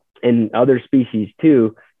and other species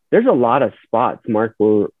too, there's a lot of spots, Mark,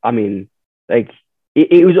 where, I mean, like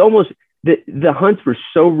it was almost the hunts were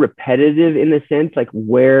so repetitive in the sense, like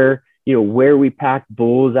where we packed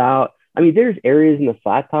bulls out. I mean, there's areas in the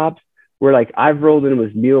flat tops where like I've rolled in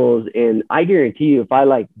with mules, and I guarantee you, if I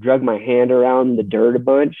like drug my hand around the dirt a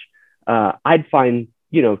bunch, I'd find,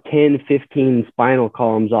 10, 15 spinal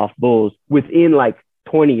columns off bulls within like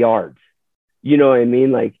 20 yards. You know what I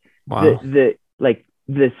mean? Like wow.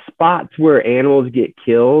 The spots where animals get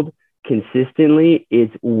killed consistently,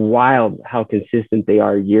 it's wild how consistent they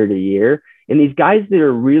are year to year. And these guys that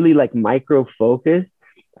are really like micro focused,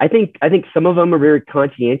 I think some of them are very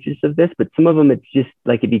conscientious of this, but some of them, it's just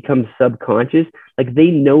like it becomes subconscious. Like they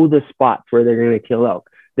know the spots where they're going to kill elk.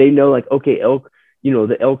 They know, like, okay, elk,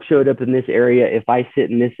 the elk showed up in this area. If I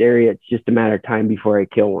sit in this area, it's just a matter of time before I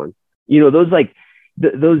kill one. Those like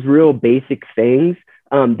those real basic things.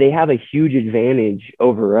 They have a huge advantage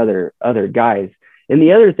over other guys. And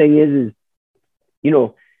the other thing is,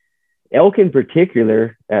 elk in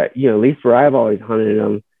particular, at least where I've always hunted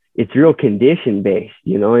them, it's real condition based,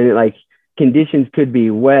 and like conditions could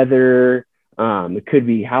be weather. It could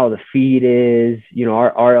be how the feed is.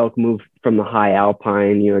 Our elk move from the high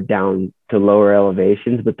alpine, down to lower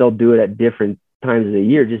elevations, but they'll do it at different times of the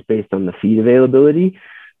year just based on the feed availability.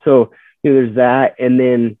 So, there's that. And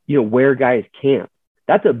then, where guys camp.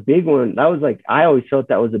 That's a big one. That was like, I always felt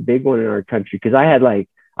that was a big one in our country, because I had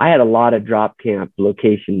a lot of drop camp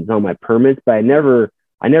locations on my permits, but I never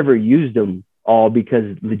used them all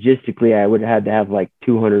because logistically I would have had to have like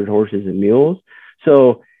 200 horses and mules.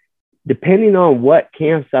 So depending on what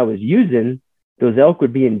camps I was using, those elk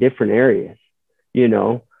would be in different areas,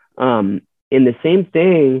 and the same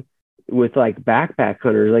thing with like backpack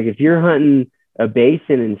hunters. Like if you're hunting a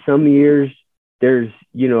basin, and some years there's,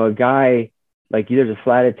 a guy, like there's a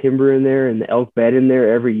flat of timber in there and the elk bed in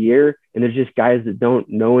there every year. And there's just guys that don't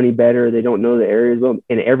know any better. They don't know the areas well.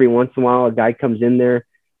 And every once in a while, a guy comes in there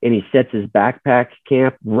and he sets his backpack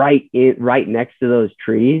camp right next to those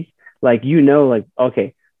trees. Like, like,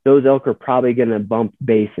 okay, those elk are probably going to bump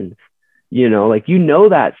basins, like,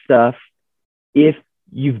 that stuff. If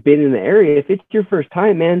you've been in the area, if it's your first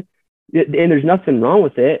time, man, and there's nothing wrong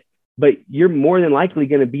with it, but you're more than likely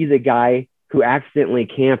going to be the guy who accidentally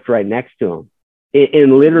camped right next to him.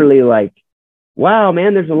 And literally like, wow,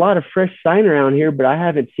 man, there's a lot of fresh sign around here, but I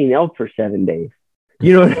haven't seen elk for 7 days.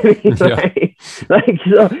 You know what I mean? So, and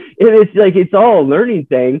it's like, it's all a learning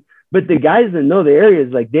thing, but the guys that know the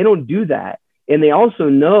areas, like, they don't do that. And they also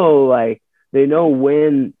know, like, they know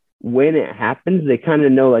when it happens. They kind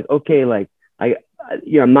of know, like, okay, like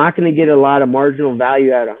I'm not going to get a lot of marginal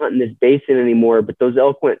value out of hunting this basin anymore, but those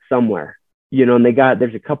elk went somewhere, and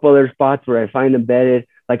there's a couple other spots where I find them bedded.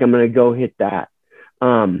 Like I'm going to go hit that.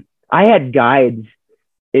 I had guides,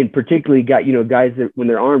 and particularly guys that when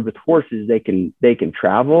they're armed with horses, they can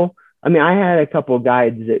travel. I mean, I had a couple of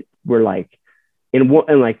guides that were like, and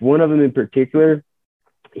one of them in particular,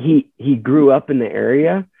 he grew up in the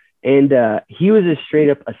area, and he was a straight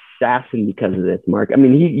up assassin because of this, Mark. I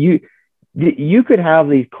mean, you could have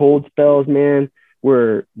these cold spells, man,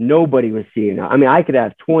 where nobody was seeing. I mean, I could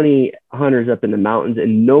have 20 hunters up in the mountains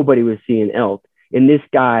and nobody was seeing elk, and this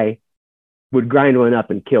guy would grind one up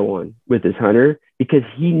and kill one with his hunter because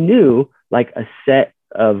he knew like a set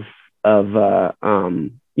of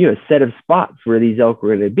set of spots where these elk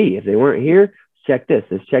were going to be. If they weren't here, check this.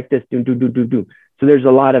 Let's check this. Do. So there's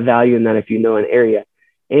a lot of value in that if you know an area.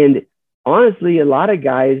 And honestly, a lot of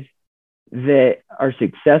guys that are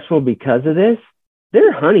successful because of this,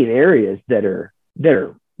 they're hunting areas that are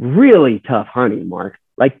really tough hunting, Mark.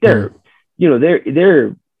 Like I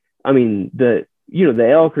mean, the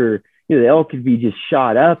elk are, the elk could be just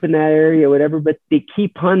shot up in that area or whatever, but they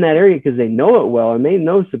keep hunting that area because they know it well. And they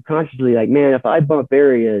know subconsciously, like, man, if I bump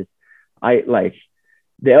areas,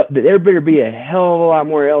 there better be a hell of a lot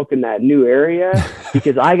more elk in that new area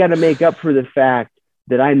because I got to make up for the fact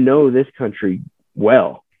that I know this country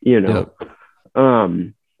well, Yep.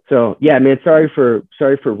 So yeah, man, sorry for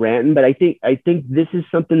ranting, but I think this is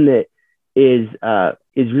something that is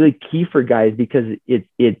really key for guys because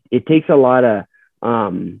it takes a lot of,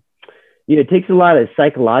 it takes a lot of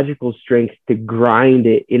psychological strength to grind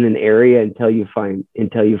it in an area until you find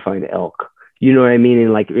elk. You know what I mean?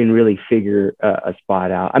 And really figure a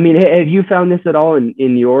spot out. I mean, have you found this at all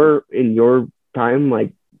in your time,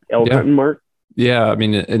 like elk hunting, Mark? Yeah, I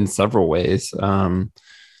mean, in several ways.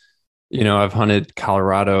 I've hunted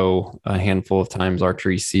Colorado a handful of times,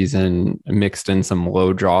 archery season, mixed in some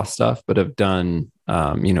low draw stuff, but have done,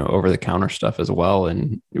 over the counter stuff as well.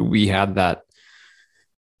 And we had that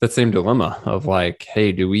same dilemma of like,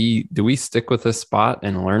 hey, do we stick with this spot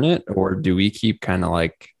and learn it? Or do we keep kind of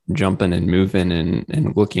like jumping and moving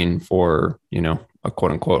and looking for, a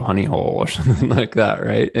quote unquote honey hole or something like that.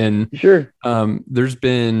 Right. And sure. There's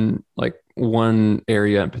been like one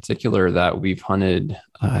area in particular that we've hunted,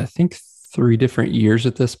 I think 3 different years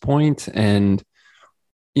at this point. And,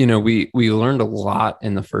 we learned a lot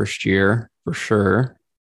in the first year for sure.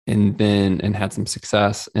 And had some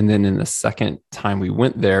success. And then in the second time we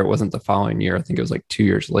went there, it wasn't the following year. I think it was like 2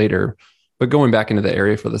 years later, but going back into the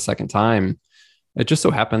area for the second time, it just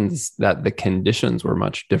so happens that the conditions were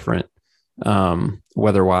much different,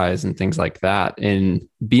 weather-wise and things like that. And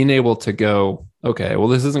being able to go, okay, well,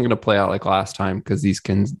 this isn't going to play out like last time because these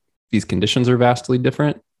conditions are vastly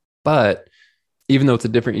different. But even though it's a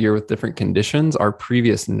different year with different conditions, our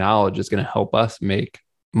previous knowledge is going to help us make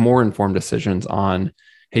more informed decisions on,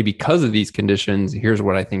 hey, because of these conditions, here's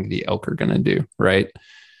what I think the elk are going to do. Right.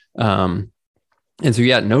 And so,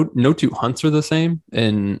 yeah, no two hunts are the same.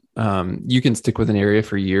 And you can stick with an area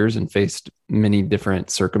for years and face many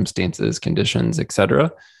different circumstances, conditions, et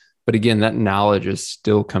cetera. But again, that knowledge is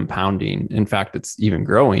still compounding. In fact, it's even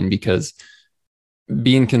growing because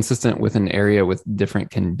being consistent with an area with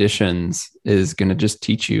different conditions is going to just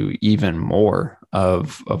teach you even more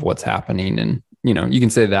of what's happening. And, you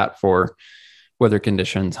can say that for weather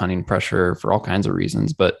conditions, hunting pressure, for all kinds of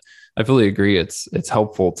reasons. But I fully agree. It's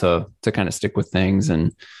helpful to kind of stick with things,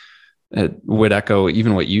 and it would echo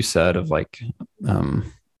even what you said of like,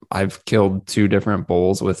 I've killed 2 different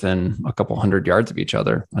bulls within a couple 100 yards of each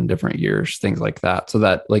other on different years, things like that. So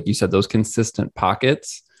that, like you said, those consistent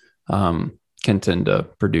pockets can tend to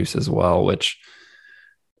produce as well, which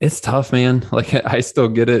it's tough, man. Like I still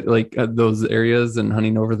get it. Like those areas and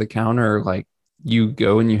hunting over the counter, like you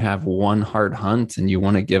go and you have one hard hunt and you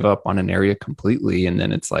want to give up on an area completely. And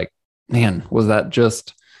then it's like, man, was that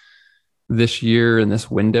just this year in this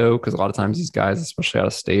window? Because a lot of times these guys, especially out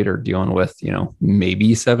of state, are dealing with,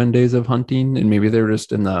 maybe 7 days of hunting, and maybe they're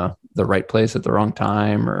just in the right place at the wrong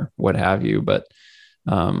time or what have you. But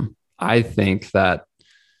I think that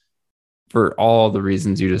for all the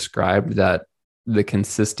reasons you described, that the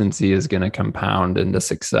consistency is going to compound into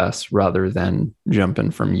success rather than jumping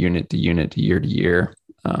from unit to unit to year.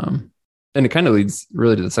 And it kind of leads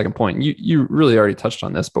really to the second point. You really already touched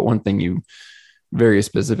on this, but one thing you very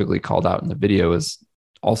specifically called out in the video is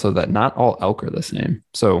also that not all elk are the same.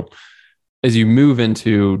 So as you move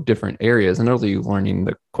into different areas, and not only learning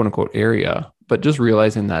the quote unquote area, but just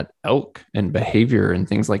realizing that elk and behavior and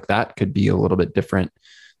things like that could be a little bit different.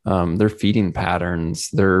 Their feeding patterns,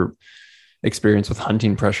 their experience with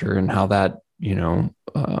hunting pressure and how that,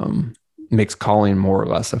 makes calling more or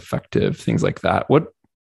less effective, things like that.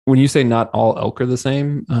 When you say not all elk are the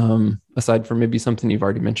same, aside from maybe something you've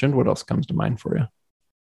already mentioned, what else comes to mind for you?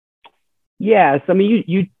 Yeah, so I mean,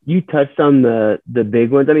 you touched on the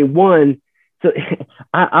big ones. I mean, one, so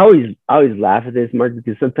I always laugh at this, Mark,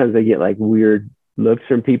 because sometimes I get like weird looks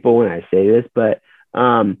from people when I say this, but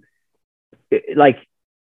um, like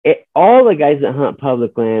all the guys that hunt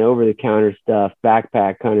public land, over the counter stuff,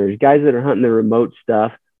 backpack hunters, guys that are hunting the remote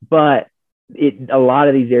stuff, but a lot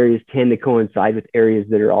of these areas tend to coincide with areas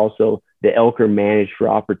that are also the elk are managed for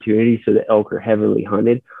opportunity, so the elk are heavily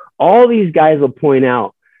hunted. All these guys will point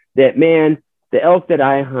out that, man, the elk that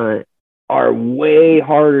I hunt are way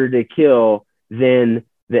harder to kill than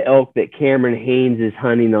the elk that Cameron Haynes is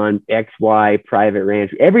hunting on XY private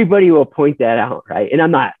ranch. Everybody will point that out, right? And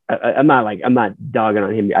I'm not dogging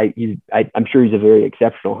on him. I'm sure he's a very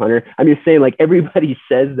exceptional hunter. I'm just saying, like, everybody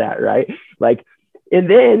says that, right? Like, and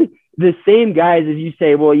then the same guys, if you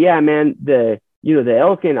say, well, yeah, man, the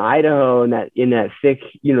elk in Idaho and that thick,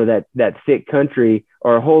 that thick country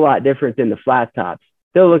are a whole lot different than the flat tops.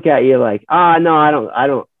 They'll look at you like, no, I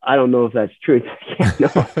don't know if that's true. It's like, no,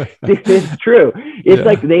 this is true. It's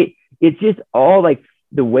like it's just all like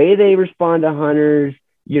the way they respond to hunters,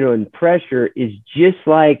 and pressure is just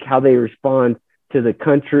like how they respond to the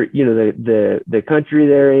country, the country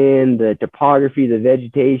they're in, the topography, the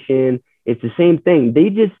vegetation. It's the same thing. They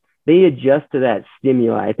adjust to that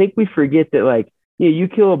stimuli. I think we forget that, like, you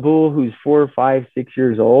kill a bull who's 4, 5, 6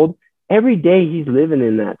 years old. Every day he's living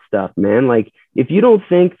in that stuff, man. Like, if you don't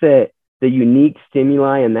think that the unique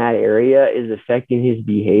stimuli in that area is affecting his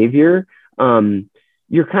behavior,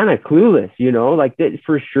 you're kind of clueless, like that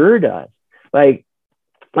for sure does. Like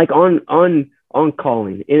on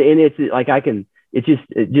calling, and it's like it's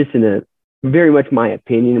just in a very much my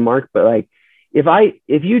opinion, Mark. But like,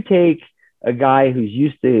 if you take a guy who's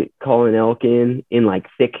used to calling elk in like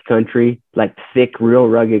thick country, like thick, real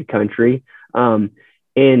rugged country, and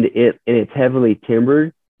it's heavily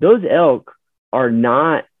timbered, those elk are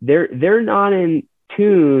not, they're not in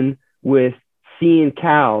tune with seeing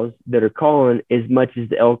cows that are calling as much as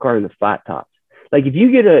the elk are in the flat tops. Like, if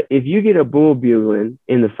you get a bull bugling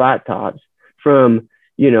in the flat tops from,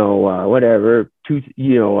 whatever,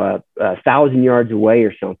 1,000 yards away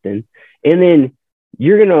or something, and then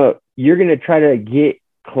you're gonna try to get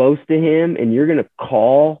close to him and you're gonna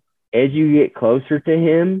call as you get closer to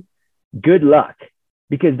him, good luck,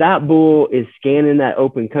 because that bull is scanning that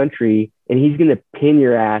open country and he's going to pin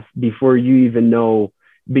your ass before you even know,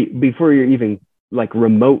 before you're even like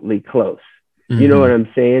remotely close. Mm-hmm. You know what I'm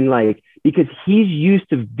saying? Like, because he's used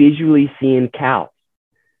to visually seeing cows,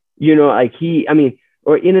 like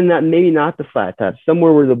or in and that, maybe not the flat tops,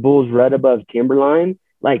 somewhere where the bull's right above timberline,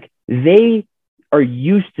 like they are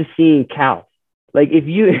used to seeing cows. Like, if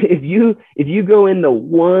you go in the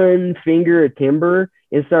one finger of timber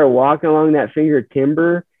and start walking along that finger of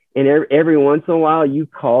timber, and every once in a while you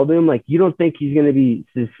call them, like, you don't think he's going to be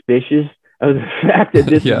suspicious of the fact that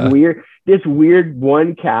this weird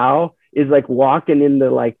one cow is like walking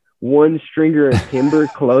into like one stringer of timber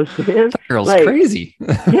close to him. That girl's like, crazy.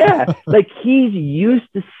 Yeah, like he's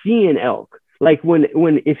used to seeing elk. Like when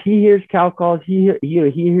if he hears cow calls, he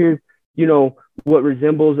hears what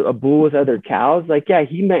resembles a bull with other cows. Like, yeah,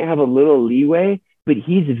 he might have a little leeway, but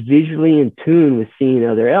he's visually in tune with seeing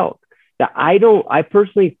other elk. That I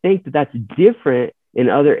personally think that that's different in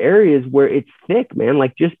other areas where it's thick, man.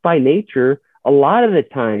 Like, just by nature, a lot of the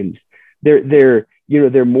times they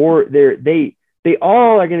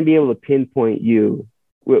all are going to be able to pinpoint you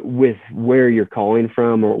with where you're calling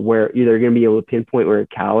from, or where they're going to be able to pinpoint where a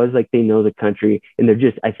cow is. Like, they know the country, and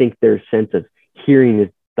I think their sense of hearing is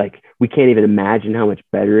like, we can't even imagine how much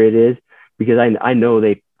better it is, because I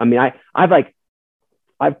know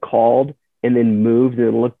I've called and then moved and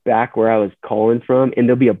then looked back where I was calling from, and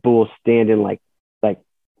there'll be a bull standing like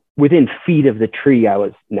within feet of the tree I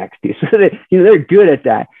was next to. So they're good at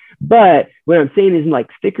that. But what I'm saying is, in like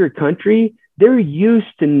thicker country, they're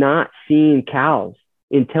used to not seeing cows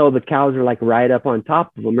until the cows are like right up on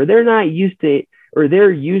top of them, or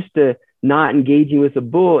they're used to not engaging with a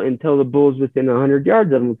bull until the bull's within 100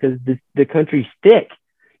 yards of them, because the country's thick,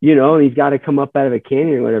 and he's got to come up out of a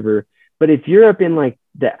canyon or whatever. But if you're up in like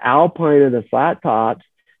the alpine of the flat tops,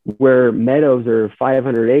 where meadows are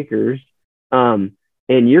 500 acres, and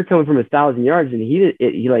you're coming from 1,000 yards, and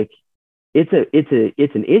it's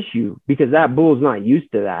an issue, because that bull's not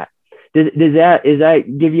used to that. Does that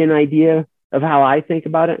give you an idea of how I think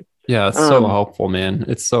about it? Yeah, it's so helpful, man.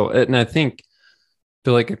 And I think,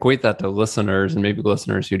 to like equate that to listeners, and maybe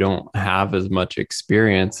listeners who don't have as much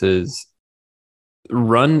experience, is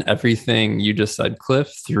run everything you just said,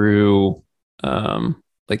 Cliff, through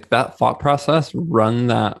like that thought process, run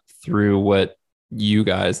that through what you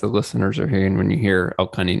guys, the listeners, are hearing when you hear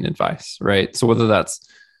elk hunting advice, right? So whether that's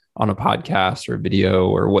on a podcast or a video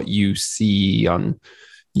or what you see on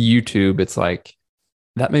YouTube, it's like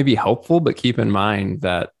that may be helpful, but keep in mind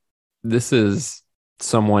that this is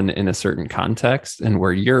someone in a certain context, and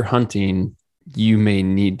where you're hunting, you may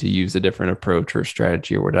need to use a different approach or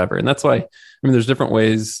strategy or whatever. And that's why, I mean, there's different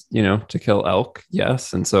ways, to kill elk.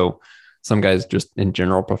 Yes. And so some guys just in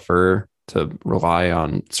general prefer to rely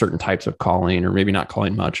on certain types of calling, or maybe not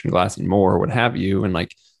calling much and glassing more, or what have you. And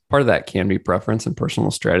like part of that can be preference and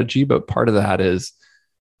personal strategy, but part of that is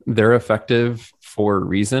they're effective for a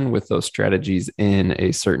reason with those strategies in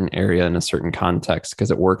a certain area, in a certain context,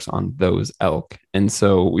 because it works on those elk. And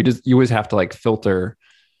so you always have to like filter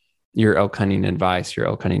your elk hunting advice, your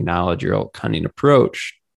elk hunting knowledge, your elk hunting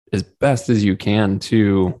approach as best as you can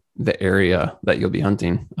to the area that you'll be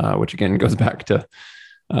hunting, which again goes back to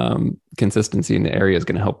consistency in the area is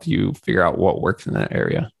going to help you figure out what works in that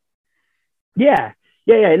area. Yeah.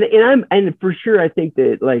 And for sure, I think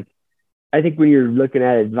that like, I think when you're looking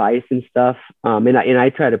at advice and stuff, and I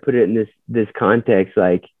try to put it in this context,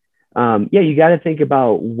 like, you got to think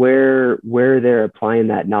about where they're applying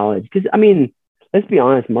that knowledge. Because I mean, let's be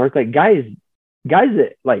honest, Mark. Like guys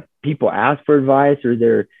that like people ask for advice, or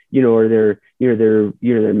they're making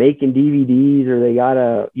DVDs, or they got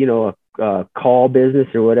a call business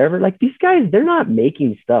or whatever. Like these guys, they're not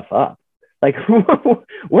making stuff up. Like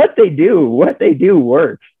what they do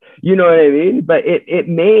works. You know what I mean? But it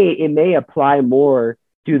may apply more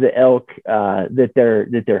to the elk that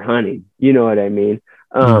they're hunting. You know what I mean?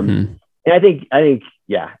 And I think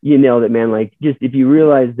yeah, you nailed it, man. Like just if you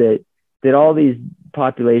realize that all these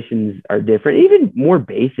populations are different, even more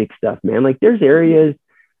basic stuff, man. Like there's areas,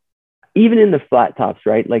 even in the flat tops,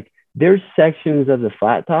 right? Like there's sections of the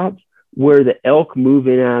flat tops where the elk move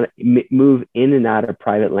in and out of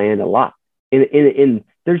private land a lot. And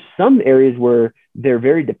there's some areas where they're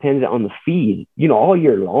very dependent on the feed, all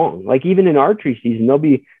year long. Like even in archery season,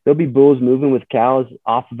 there'll be bulls moving with cows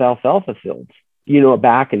off of alfalfa fields,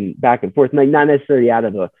 back and forth. Like not necessarily out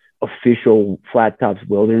of a official flat tops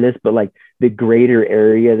wilderness, but like the greater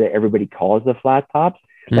area that everybody calls the flat tops.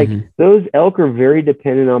 Like those elk are very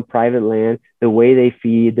dependent on private land, the way they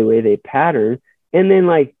feed, the way they pattern. And then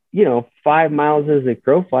 5 miles as the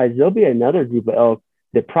crow flies, there'll be another group of elk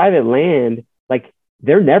that private land, like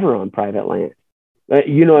they're never on private land.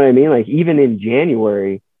 You know what I mean? Like even in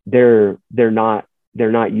January, they're not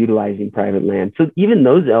utilizing private land. So even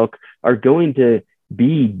those elk are going to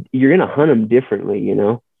you're going to hunt them differently,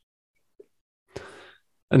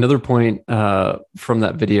 Another point from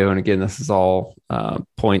that video, and again, this is all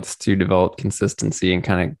points to develop consistency and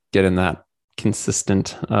kind of get in that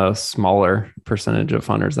consistent, smaller percentage of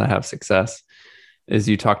hunters that have success, is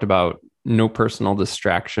you talked about no personal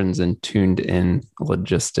distractions and tuned in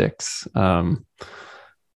logistics.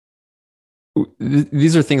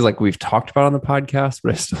 These are things like we've talked about on the podcast,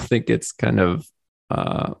 but I still think it's kind of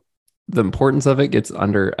the importance of it gets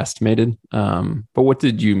underestimated. But what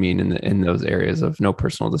did you mean in those areas of no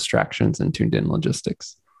personal distractions and tuned in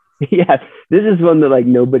logistics? Yeah, this is one that like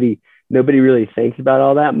nobody really thinks about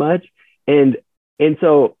all that much. And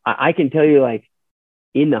so I can tell you, like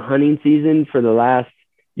in the hunting season for the last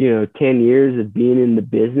 10 years of being in the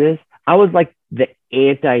business, I was like the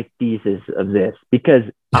antithesis of this because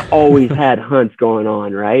I always had hunts going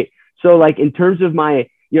on, right? So like in terms of my,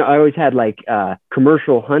 I always had like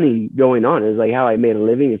commercial hunting going on. It was like how I made a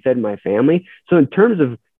living and fed my family. So in terms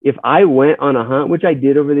of if I went on a hunt, which I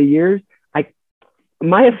did over the years,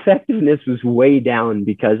 my effectiveness was way down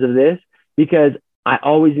because of this, because I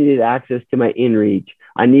always needed access to my inReach.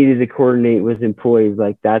 I needed to coordinate with employees,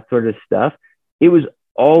 like that sort of stuff. It was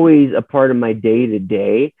always a part of my day to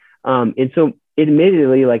day. And so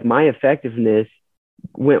admittedly, like my effectiveness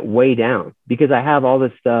went way down because I have all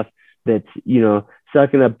this stuff that's,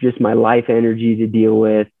 sucking up just my life energy to deal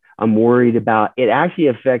with. I'm worried about it. Actually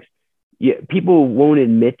affects people won't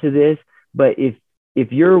admit to this, but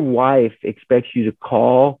if your wife expects you to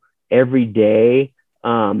call every day,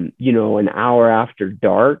 an hour after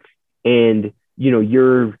dark, and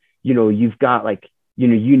you've got like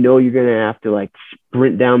you're gonna have to like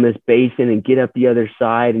sprint down this basin and get up the other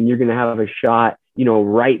side, and you're gonna have a shot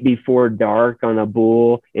right before dark on a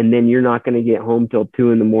bull, and then you're not gonna get home till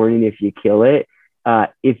 2 a.m. if you kill it.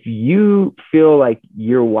 If you feel like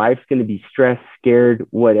your wife's gonna be stressed, scared,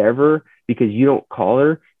 whatever, because you don't call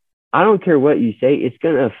her, I don't care what you say, it's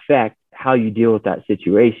gonna affect how you deal with that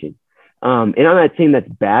situation. And I'm not saying that's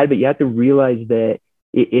bad, but you have to realize that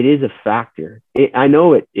it is a factor. I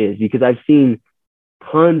know it is because I've seen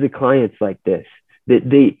tons of clients like this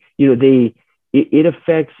that it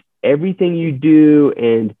affects everything you do,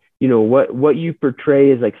 and what you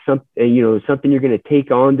portray is like something you're going to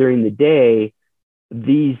take on during the day.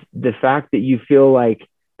 The fact that you feel like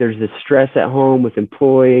there's this stress at home with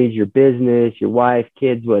employees, your business, your wife,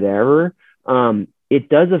 kids, whatever, it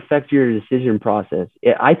does affect your decision process.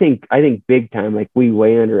 I think big time. Like we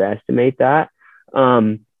way underestimate that.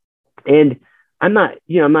 And I'm not,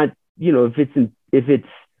 if it's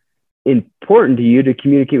important to you to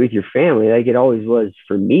communicate with your family, like it always was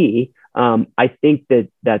for me, I think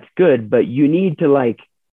that's good, but you need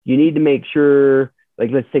to make sure, like,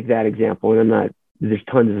 let's take that example. And there's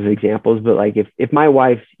tons of examples, but like if my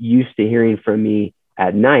wife's used to hearing from me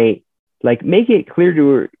at night, like make it clear to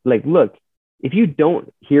her, like, look, if you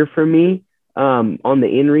don't hear from me, on the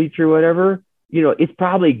inReach or whatever, it's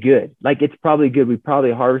probably good. Like, it's probably good. We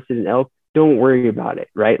probably harvested an elk. Don't worry about it.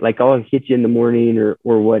 Right. Like I'll hit you in the morning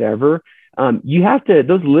or whatever. You have to,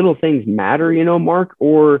 those little things matter, Mark,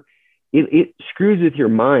 or it screws with your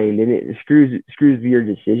mind, and it screws with your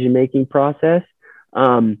decision-making process.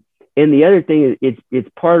 And the other thing is it's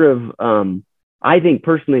part of, I think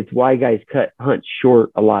personally, it's why guys hunt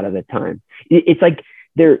short a lot of the time. It's like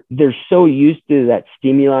they're so used to that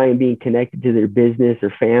stimuli and being connected to their business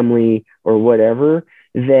or family or whatever,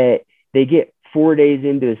 that they get 4 days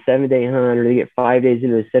into a 7-day hunt, or they get 5 days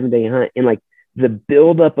into a 7-day hunt, and like the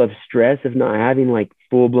buildup of stress of not having like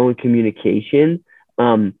full-blown communication,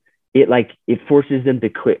 it forces them to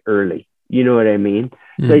quit early. You know what I mean?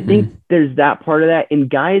 Mm-hmm. So I think there's that part of that. And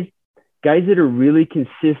guys that are really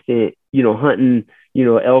consistent, hunting,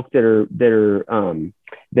 elk that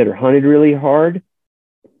are hunted really hard,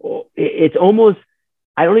 it's almost,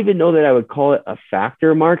 I don't even know that I would call it a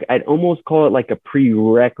factor, Mark. I'd almost call it like a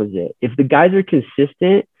prerequisite. If the guys are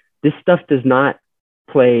consistent, this stuff does not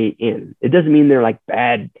play in. It doesn't mean they're like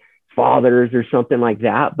bad fathers or something like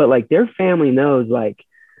that, but like their family knows, like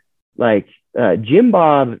Jim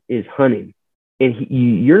Bob is hunting, and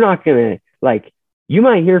you're not going to, like, you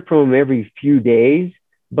might hear from him every few days,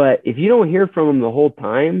 but if you don't hear from him the whole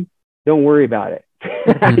time, don't worry about it.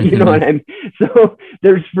 You know what I mean? So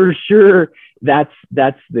there's for sure that's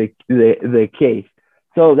the case.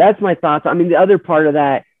 So that's my thoughts. I mean, the other part of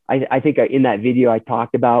that, I think in that video I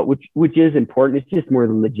talked about, which is important. It's just more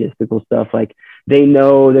the logistical stuff. Like they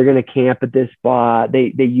know they're going to camp at this spot.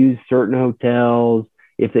 They use certain hotels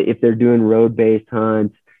if they're doing road-based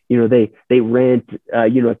hunts. They rent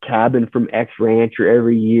a cabin from X rancher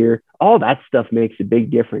every year. All that stuff makes a big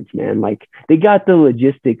difference, man. Like they got the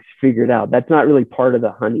logistics figured out. That's not really part of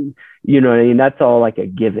the hunting. You know what I mean? That's all like a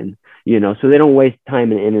given, so they don't waste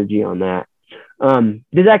time and energy on that.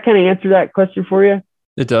 Does that kind of answer that question for you?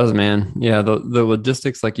 It does, man. Yeah. The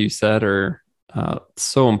logistics, like you said, are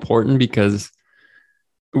so important, because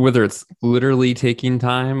whether it's literally taking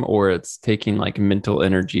time or it's taking like mental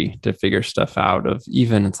energy to figure stuff out, of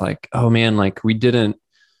even, it's like, oh man, like we didn't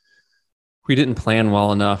plan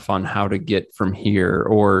well enough on how to get from here.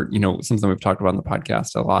 Or, something we've talked about on the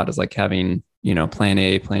podcast a lot is like having, plan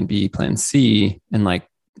A, plan B, plan C, and like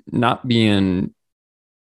not being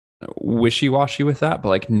wishy-washy with that, but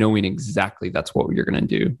like knowing exactly that's what you're going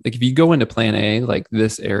to do. Like if you go into plan A, like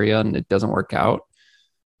this area, and it doesn't work out,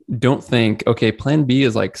 don't think, okay, plan B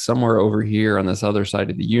is like somewhere over here on this other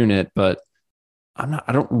side of the unit, but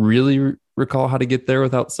I don't really recall how to get there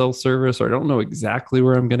without cell service, or I don't know exactly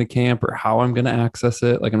where I'm going to camp or how I'm going to access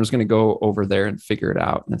it. Like I'm just going to go over there and figure it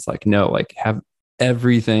out. And it's like, no, like have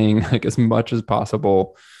everything, like as much as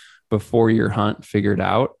possible before your hunt figured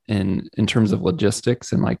out. And in terms of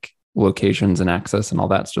logistics and like locations and access and all,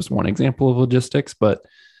 that's just one example of logistics, but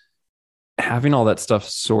having all that stuff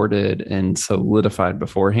sorted and solidified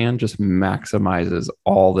beforehand just maximizes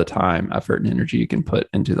all the time, effort, and energy you can put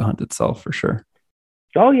into the hunt itself, for sure.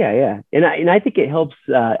 Oh yeah. And I think it helps.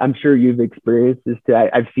 I'm sure you've experienced this too.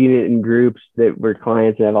 I've seen it in groups that were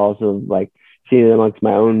clients, and I've also like seen it amongst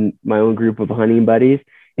my own group of hunting buddies.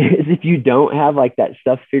 Is if you don't have like that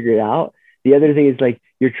stuff figured out, the other thing is like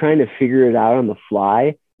you're trying to figure it out on the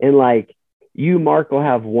fly, and like you, Mark, will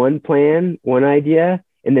have one plan, one idea,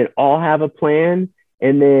 and then I'll have a plan,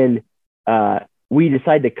 and then we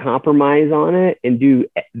decide to compromise on it and do,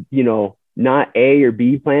 not A or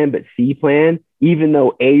B plan, but C plan, even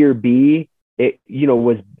though A or B,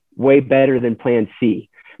 was way better than plan C.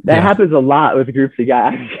 That happens a lot with groups of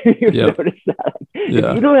guys. You've noticed that.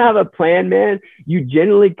 If you don't have a plan, man, you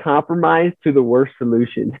generally compromise to the worst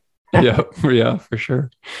solution. Yeah, for sure.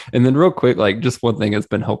 And then real quick, like just one thing that's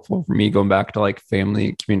been helpful for me going back to like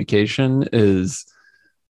family communication is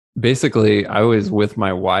basically I was with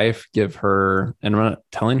my wife, give her, and I'm not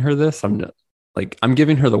telling her this. I'm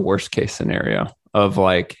giving her the worst case scenario of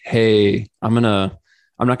like, hey, I'm not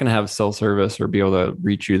gonna have cell service or be able to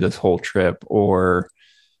reach you this whole trip, or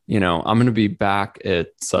I'm going to be back at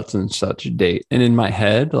such and such a date. And in my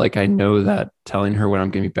head, like I know that telling her when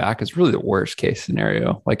I'm going to be back is really the worst case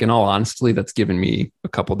scenario. Like in all honesty, that's given me a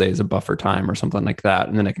couple days of buffer time or something like that.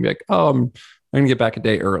 And then I can be like, oh, I'm going to get back a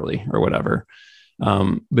day early or whatever.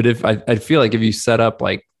 But if I feel like if you set up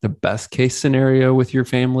like the best case scenario with your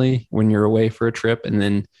family when you're away for a trip and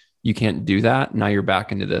then you can't do that, now you're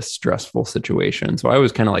back into this stressful situation. So I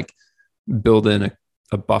always kind of like build in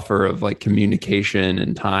a buffer of like communication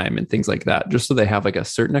and time and things like that, just so they have like a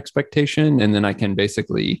certain expectation. And then I can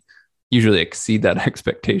basically usually exceed that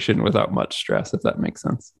expectation without much stress, if that makes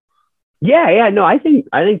sense. Yeah, no, I think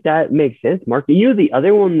that makes sense, Mark. The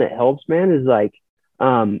other one that helps, man, is like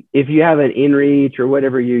if you have an inReach or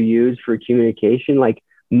whatever you use for communication, like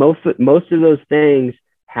most of those things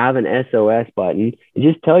have an SOS button. And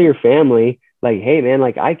just tell your family, like, hey, man,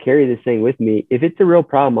 like I carry this thing with me. If it's a real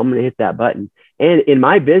problem, I'm gonna hit that button. And in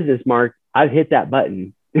my business, Mark, I've hit that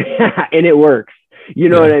button and it works. You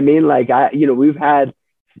know what I mean? Like we've had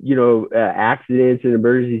accidents and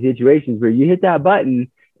emergency situations where you hit that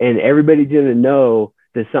button and everybody's gonna know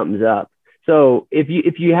that something's up. So if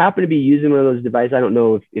you happen to be using one of those devices, I don't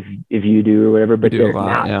know if you do or whatever, but do a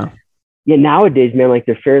lot, yeah, nowadays, man, like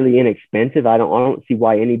they're fairly inexpensive. I don't see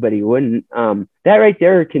why anybody wouldn't. That right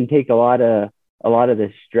there can take a lot of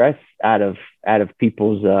the stress out of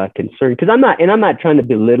people's concern. Because I'm not trying to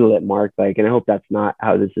belittle it, Mark. Like, and I hope that's not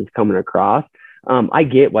how this is coming across. I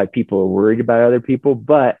get why people are worried about other people,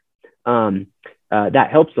 but that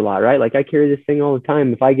helps a lot, right? Like I carry this thing all the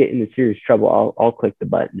time. If I get into serious trouble, I'll click the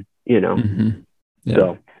button. Mm-hmm. Yeah.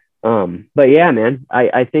 So, but yeah, man,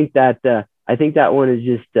 I think that one is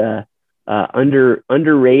just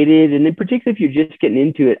underrated, and in particular if you're just getting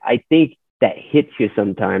into it, I think that hits you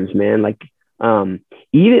sometimes, man. Like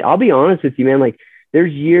even I'll be honest with you, man, like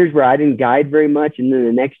there's years where I didn't guide very much, and then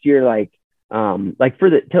the next year, like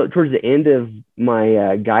towards the end of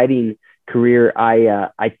my guiding career,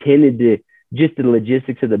 I tended to, just the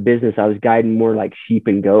logistics of the business, I was guiding more like sheep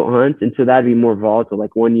and goat hunts, and so that'd be more volatile.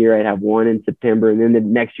 Like one year I'd have one in September, and then the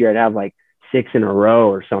next year I'd have like 6 in a row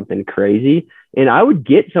or something crazy. And I would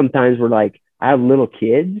get sometimes where like I have little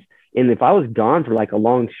kids, and if I was gone for like a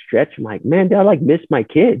long stretch, I'm like, man, I like miss my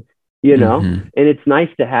kids, And it's nice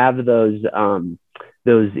to have those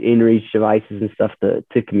inReach devices and stuff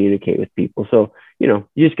to communicate with people. So you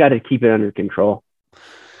just got to keep it under control.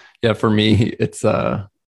 Yeah, for me, it's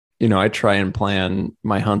I try and plan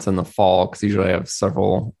my hunts in the fall because usually I have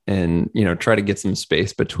several, and try to get some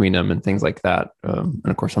space between them and things like that. And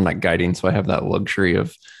of course, I'm not guiding, so I have that luxury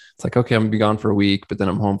of, it's like, okay, I'm gonna be gone for a week, but then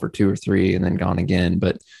I'm home for 2 or 3 and then gone again.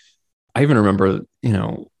 But I even remember,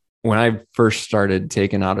 when I first started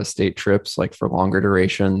taking out of state trips, like for longer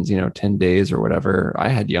durations, 10 days or whatever, I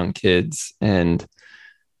had young kids, and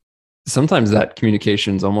sometimes that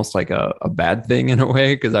communication is almost like a bad thing in a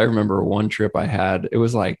way. Cause I remember one trip I had, it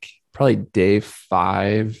was like probably day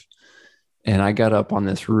 5, and I got up on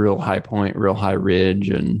this real high point, real high ridge,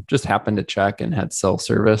 and just happened to check and had cell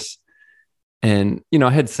service. And, I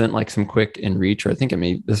had sent like some quick inReach, or I think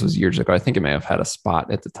this was years ago. I think it may have had a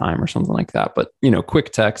spot at the time or something like that, but,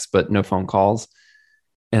 quick text, but no phone calls.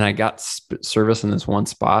 And I got service in this one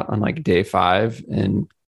spot on like day 5 and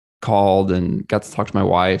called and got to talk to my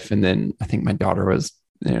wife. And then I think my daughter was,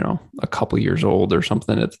 a couple years old or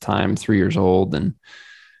something at the time, 3 years old. And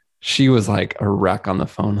she was like a wreck on the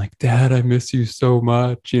phone, like, Dad, I miss you so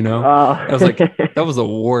much. I was like, that was the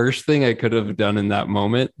worst thing I could have done in that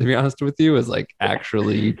moment, to be honest with you, is like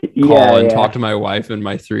actually call and talk to my wife and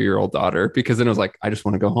my 3-year-old daughter, because then it was like, I just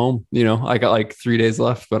want to go home. I got like 3 days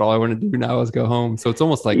left, but all I want to do now is go home. So it's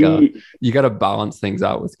almost like you got to balance things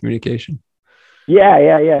out with communication.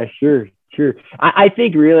 Yeah. Sure. I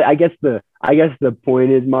think really, I guess the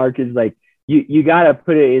point is, Mark, is like, you got to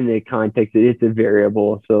put it in the context that it's a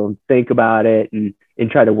variable. So think about it and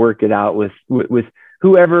try to work it out with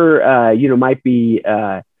whoever, might be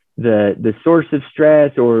the source of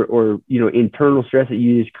stress or internal stress that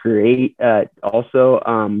you just create, also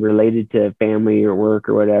related to family or work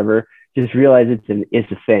or whatever. Just realize it's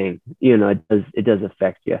a thing, it does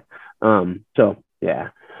affect you. So yeah,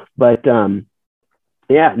 but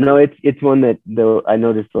yeah, no, it's one that, though, I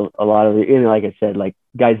noticed a lot of it, like I said, like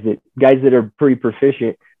guys that are pretty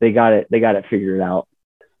proficient, they got it figured out.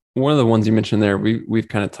 One of the ones you mentioned there, we've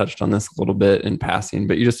kind of touched on this a little bit in passing,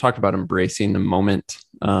 but you just talked about embracing the moment.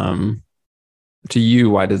 To you,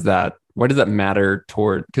 why does that why does that matter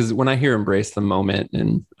toward, because when I hear embrace the moment,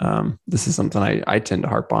 and this is something I tend to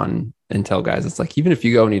harp on and tell guys, it's like, even if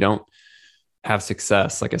you go and you don't have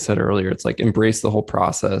success, like I said earlier, it's like embrace the whole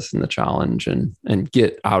process and the challenge, and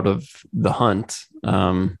get out of the hunt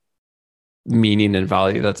meaning and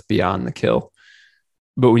value that's beyond the kill.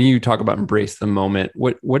 But when you talk about embrace the moment,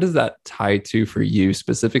 what does that tie to for you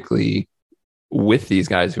specifically with these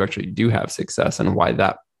guys who actually do have success, and why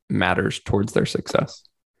that matters towards their success?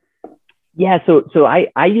 Yeah, so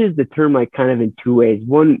I use the term like kind of in two ways.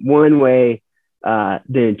 One way, the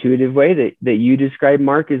intuitive way that you describe,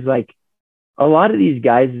 Mark, is like a lot of these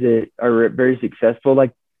guys that are very successful,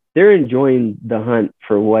 like they're enjoying the hunt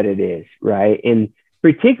for what it is, right? And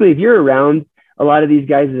particularly if you're around a lot of these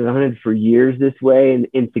guys that have hunted for years this way,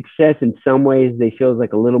 and success in some ways they feel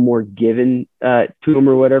like a little more given to them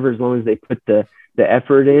or whatever, as long as they put the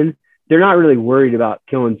effort in, they're not really worried about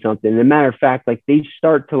killing something. As a matter of fact, like they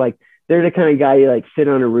start to like, they're the kind of guy you like sit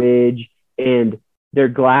on a ridge and they're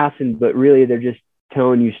glassing, but really they're just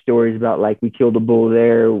telling you stories about like, we killed a bull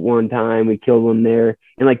there one time, we killed one there.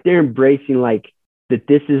 And like, they're embracing like that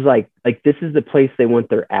this is like this is the place they want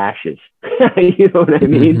their ashes. You know what I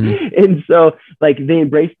mean? Mm-hmm. And so like they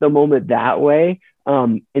embrace the moment that way.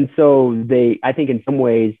 And so I think in some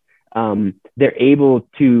ways, they're able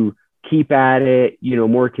to keep at it, you know,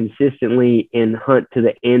 more consistently and hunt to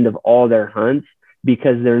the end of all their hunts,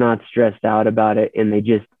 because they're not stressed out about it and they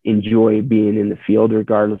just enjoy being in the field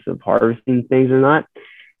regardless of harvesting things or not.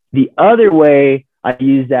 The other way I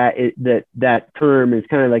use that term is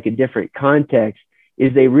kind of like a different context,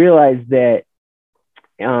 is they realize that,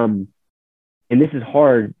 and this is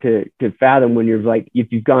hard to fathom when you're like,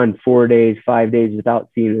 if you've gone 4 days, 5 days without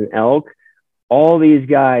seeing an elk, all these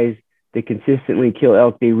guys that consistently kill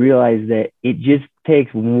elk, they realize that it just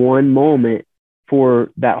takes one moment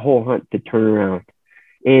for that whole hunt to turn around.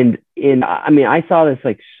 And I mean, I saw this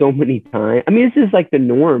like so many times. I mean, this is like the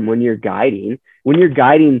norm when you're guiding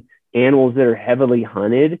animals that are heavily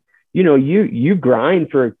hunted. You know, you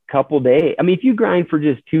grind for a couple days. I mean, if you grind for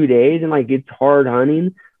just 2 days and like it's hard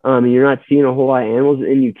hunting, and you're not seeing a whole lot of animals,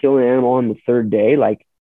 and you kill an animal on the third day, like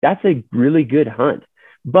that's a really good hunt.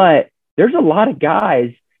 But there's a lot of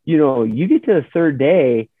guys, you know, you get to the third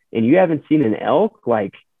day and you haven't seen an elk,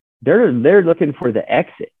 like they're looking for the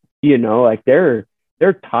exit, you know, like they're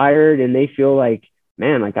tired and they feel like,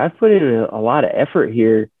 man, like I've put in a lot of effort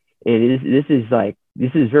here, and this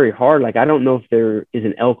is very hard. Like, I don't know if there is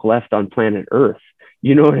an elk left on planet Earth.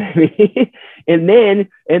 You know what I mean? and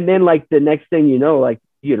then like the next thing you know, like,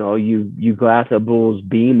 you know, you glass a bull's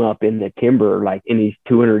beam up in the timber, like, and he's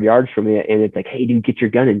 200 yards from it. And it's like, hey, dude, get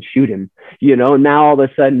your gun and shoot him. You know, now all of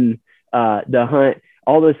a sudden, the hunt,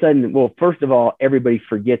 all of a sudden, well, first of all, everybody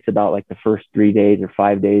forgets about like the first 3 days or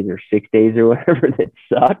 5 days or 6 days or whatever that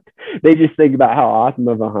sucked. They just think about how awesome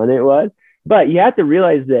of a hunt it was. But you have to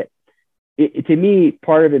realize that, to me,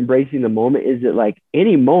 part of embracing the moment is that like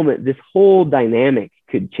any moment, this whole dynamic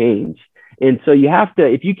could change. And so you have to,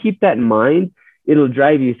 if you keep that in mind, it'll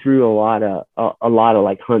drive you through a lot of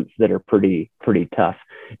like hunts that are pretty tough.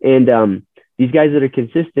 And these guys that are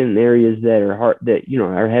consistent in areas that are hard, that, you know,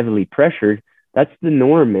 are heavily pressured, that's the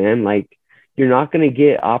norm, man. Like, you're not going to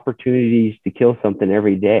get opportunities to kill something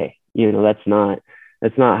every day. You know, that's not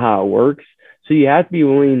how it works. So you have to be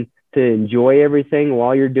willing to enjoy everything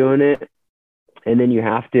while you're doing it. And then you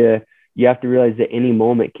have to realize that any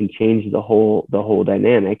moment can change the whole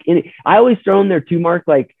dynamic. And I always throw in there too, Mark,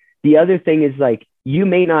 like the other thing is like, you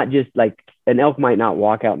may not just like, an elk might not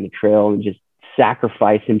walk out in the trail and just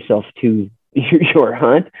sacrifice himself to your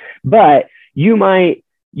hunt, but you might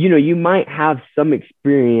have some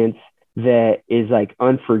experience that is like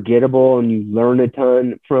unforgettable and you learn a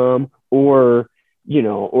ton from, or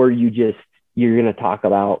you're going to talk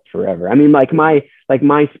about forever. I mean, like my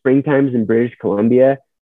springtimes in British Columbia,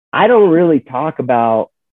 I don't really talk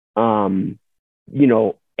about,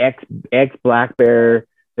 X black bear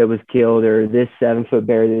that was killed or this 7-foot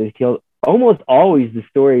bear that was killed. Almost always the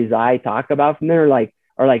stories I talk about from there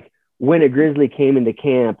are like when a grizzly came into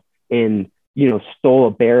camp and, you know, stole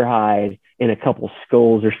a bear hide and a couple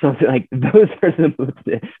skulls or something. Like, those are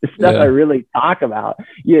the stuff I really talk about,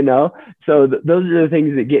 you know? So those are the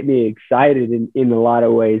things that get me excited in a lot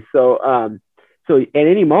of ways. So at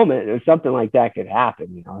any moment, something like that could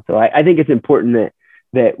happen, you know? So I think it's important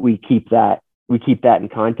that we keep that in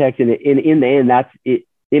context. And in the end, that's it.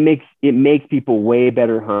 It makes people way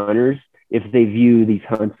better hunters if they view these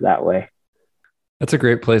hunts that way. That's a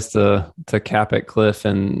great place to cap it, Cliff.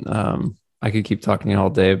 And I could keep talking all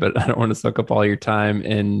day, but I don't want to suck up all your time.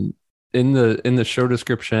 And in the show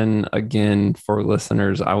description, again, for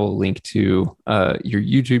listeners, I will link to your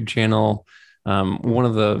YouTube channel. One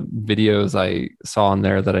of the videos I saw in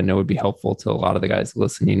there that I know would be helpful to a lot of the guys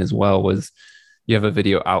listening as well was you have a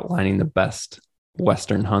video outlining the best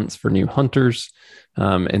Western hunts for new hunters.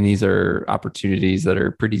 And these are opportunities that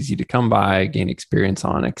are pretty easy to come by, gain experience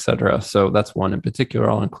on, etc. So that's one in particular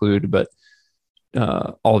I'll include, but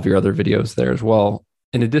all of your other videos there as well.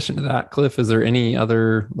 In addition to that, Cliff, is there any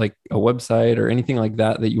other, like a website or anything like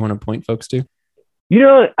that that you want to point folks to?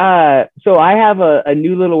 So I have a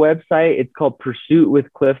new little website. It's called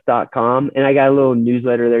pursuitwithcliff.com. And I got a little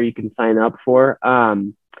newsletter there you can sign up for.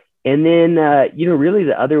 And then, really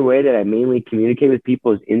the other way that I mainly communicate with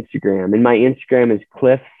people is Instagram. And my Instagram is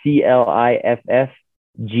Cliff,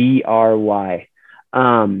 CLIFFGRY.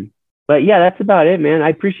 But yeah, that's about it, man. I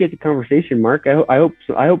appreciate the conversation, Mark. I hope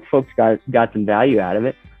folks got some value out of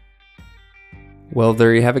it. Well,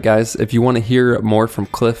 there you have it, guys. If you want to hear more from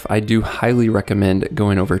Cliff, I do highly recommend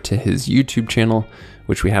going over to his YouTube channel,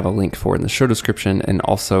 which we have a link for in the show description, and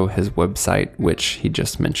also his website, which he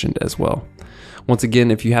just mentioned as well. Once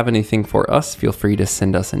again, if you have anything for us, feel free to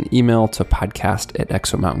send us an email to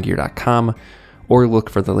podcast@exomountaingear.com, or look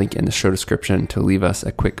for the link in the show description to leave us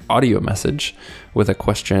a quick audio message with a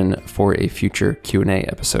question for a future Q&A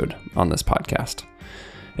episode on this podcast.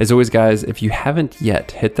 As always, guys, if you haven't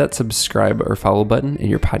yet, hit that subscribe or follow button in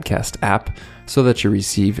your podcast app so that you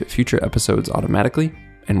receive future episodes automatically,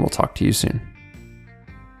 and we'll talk to you soon.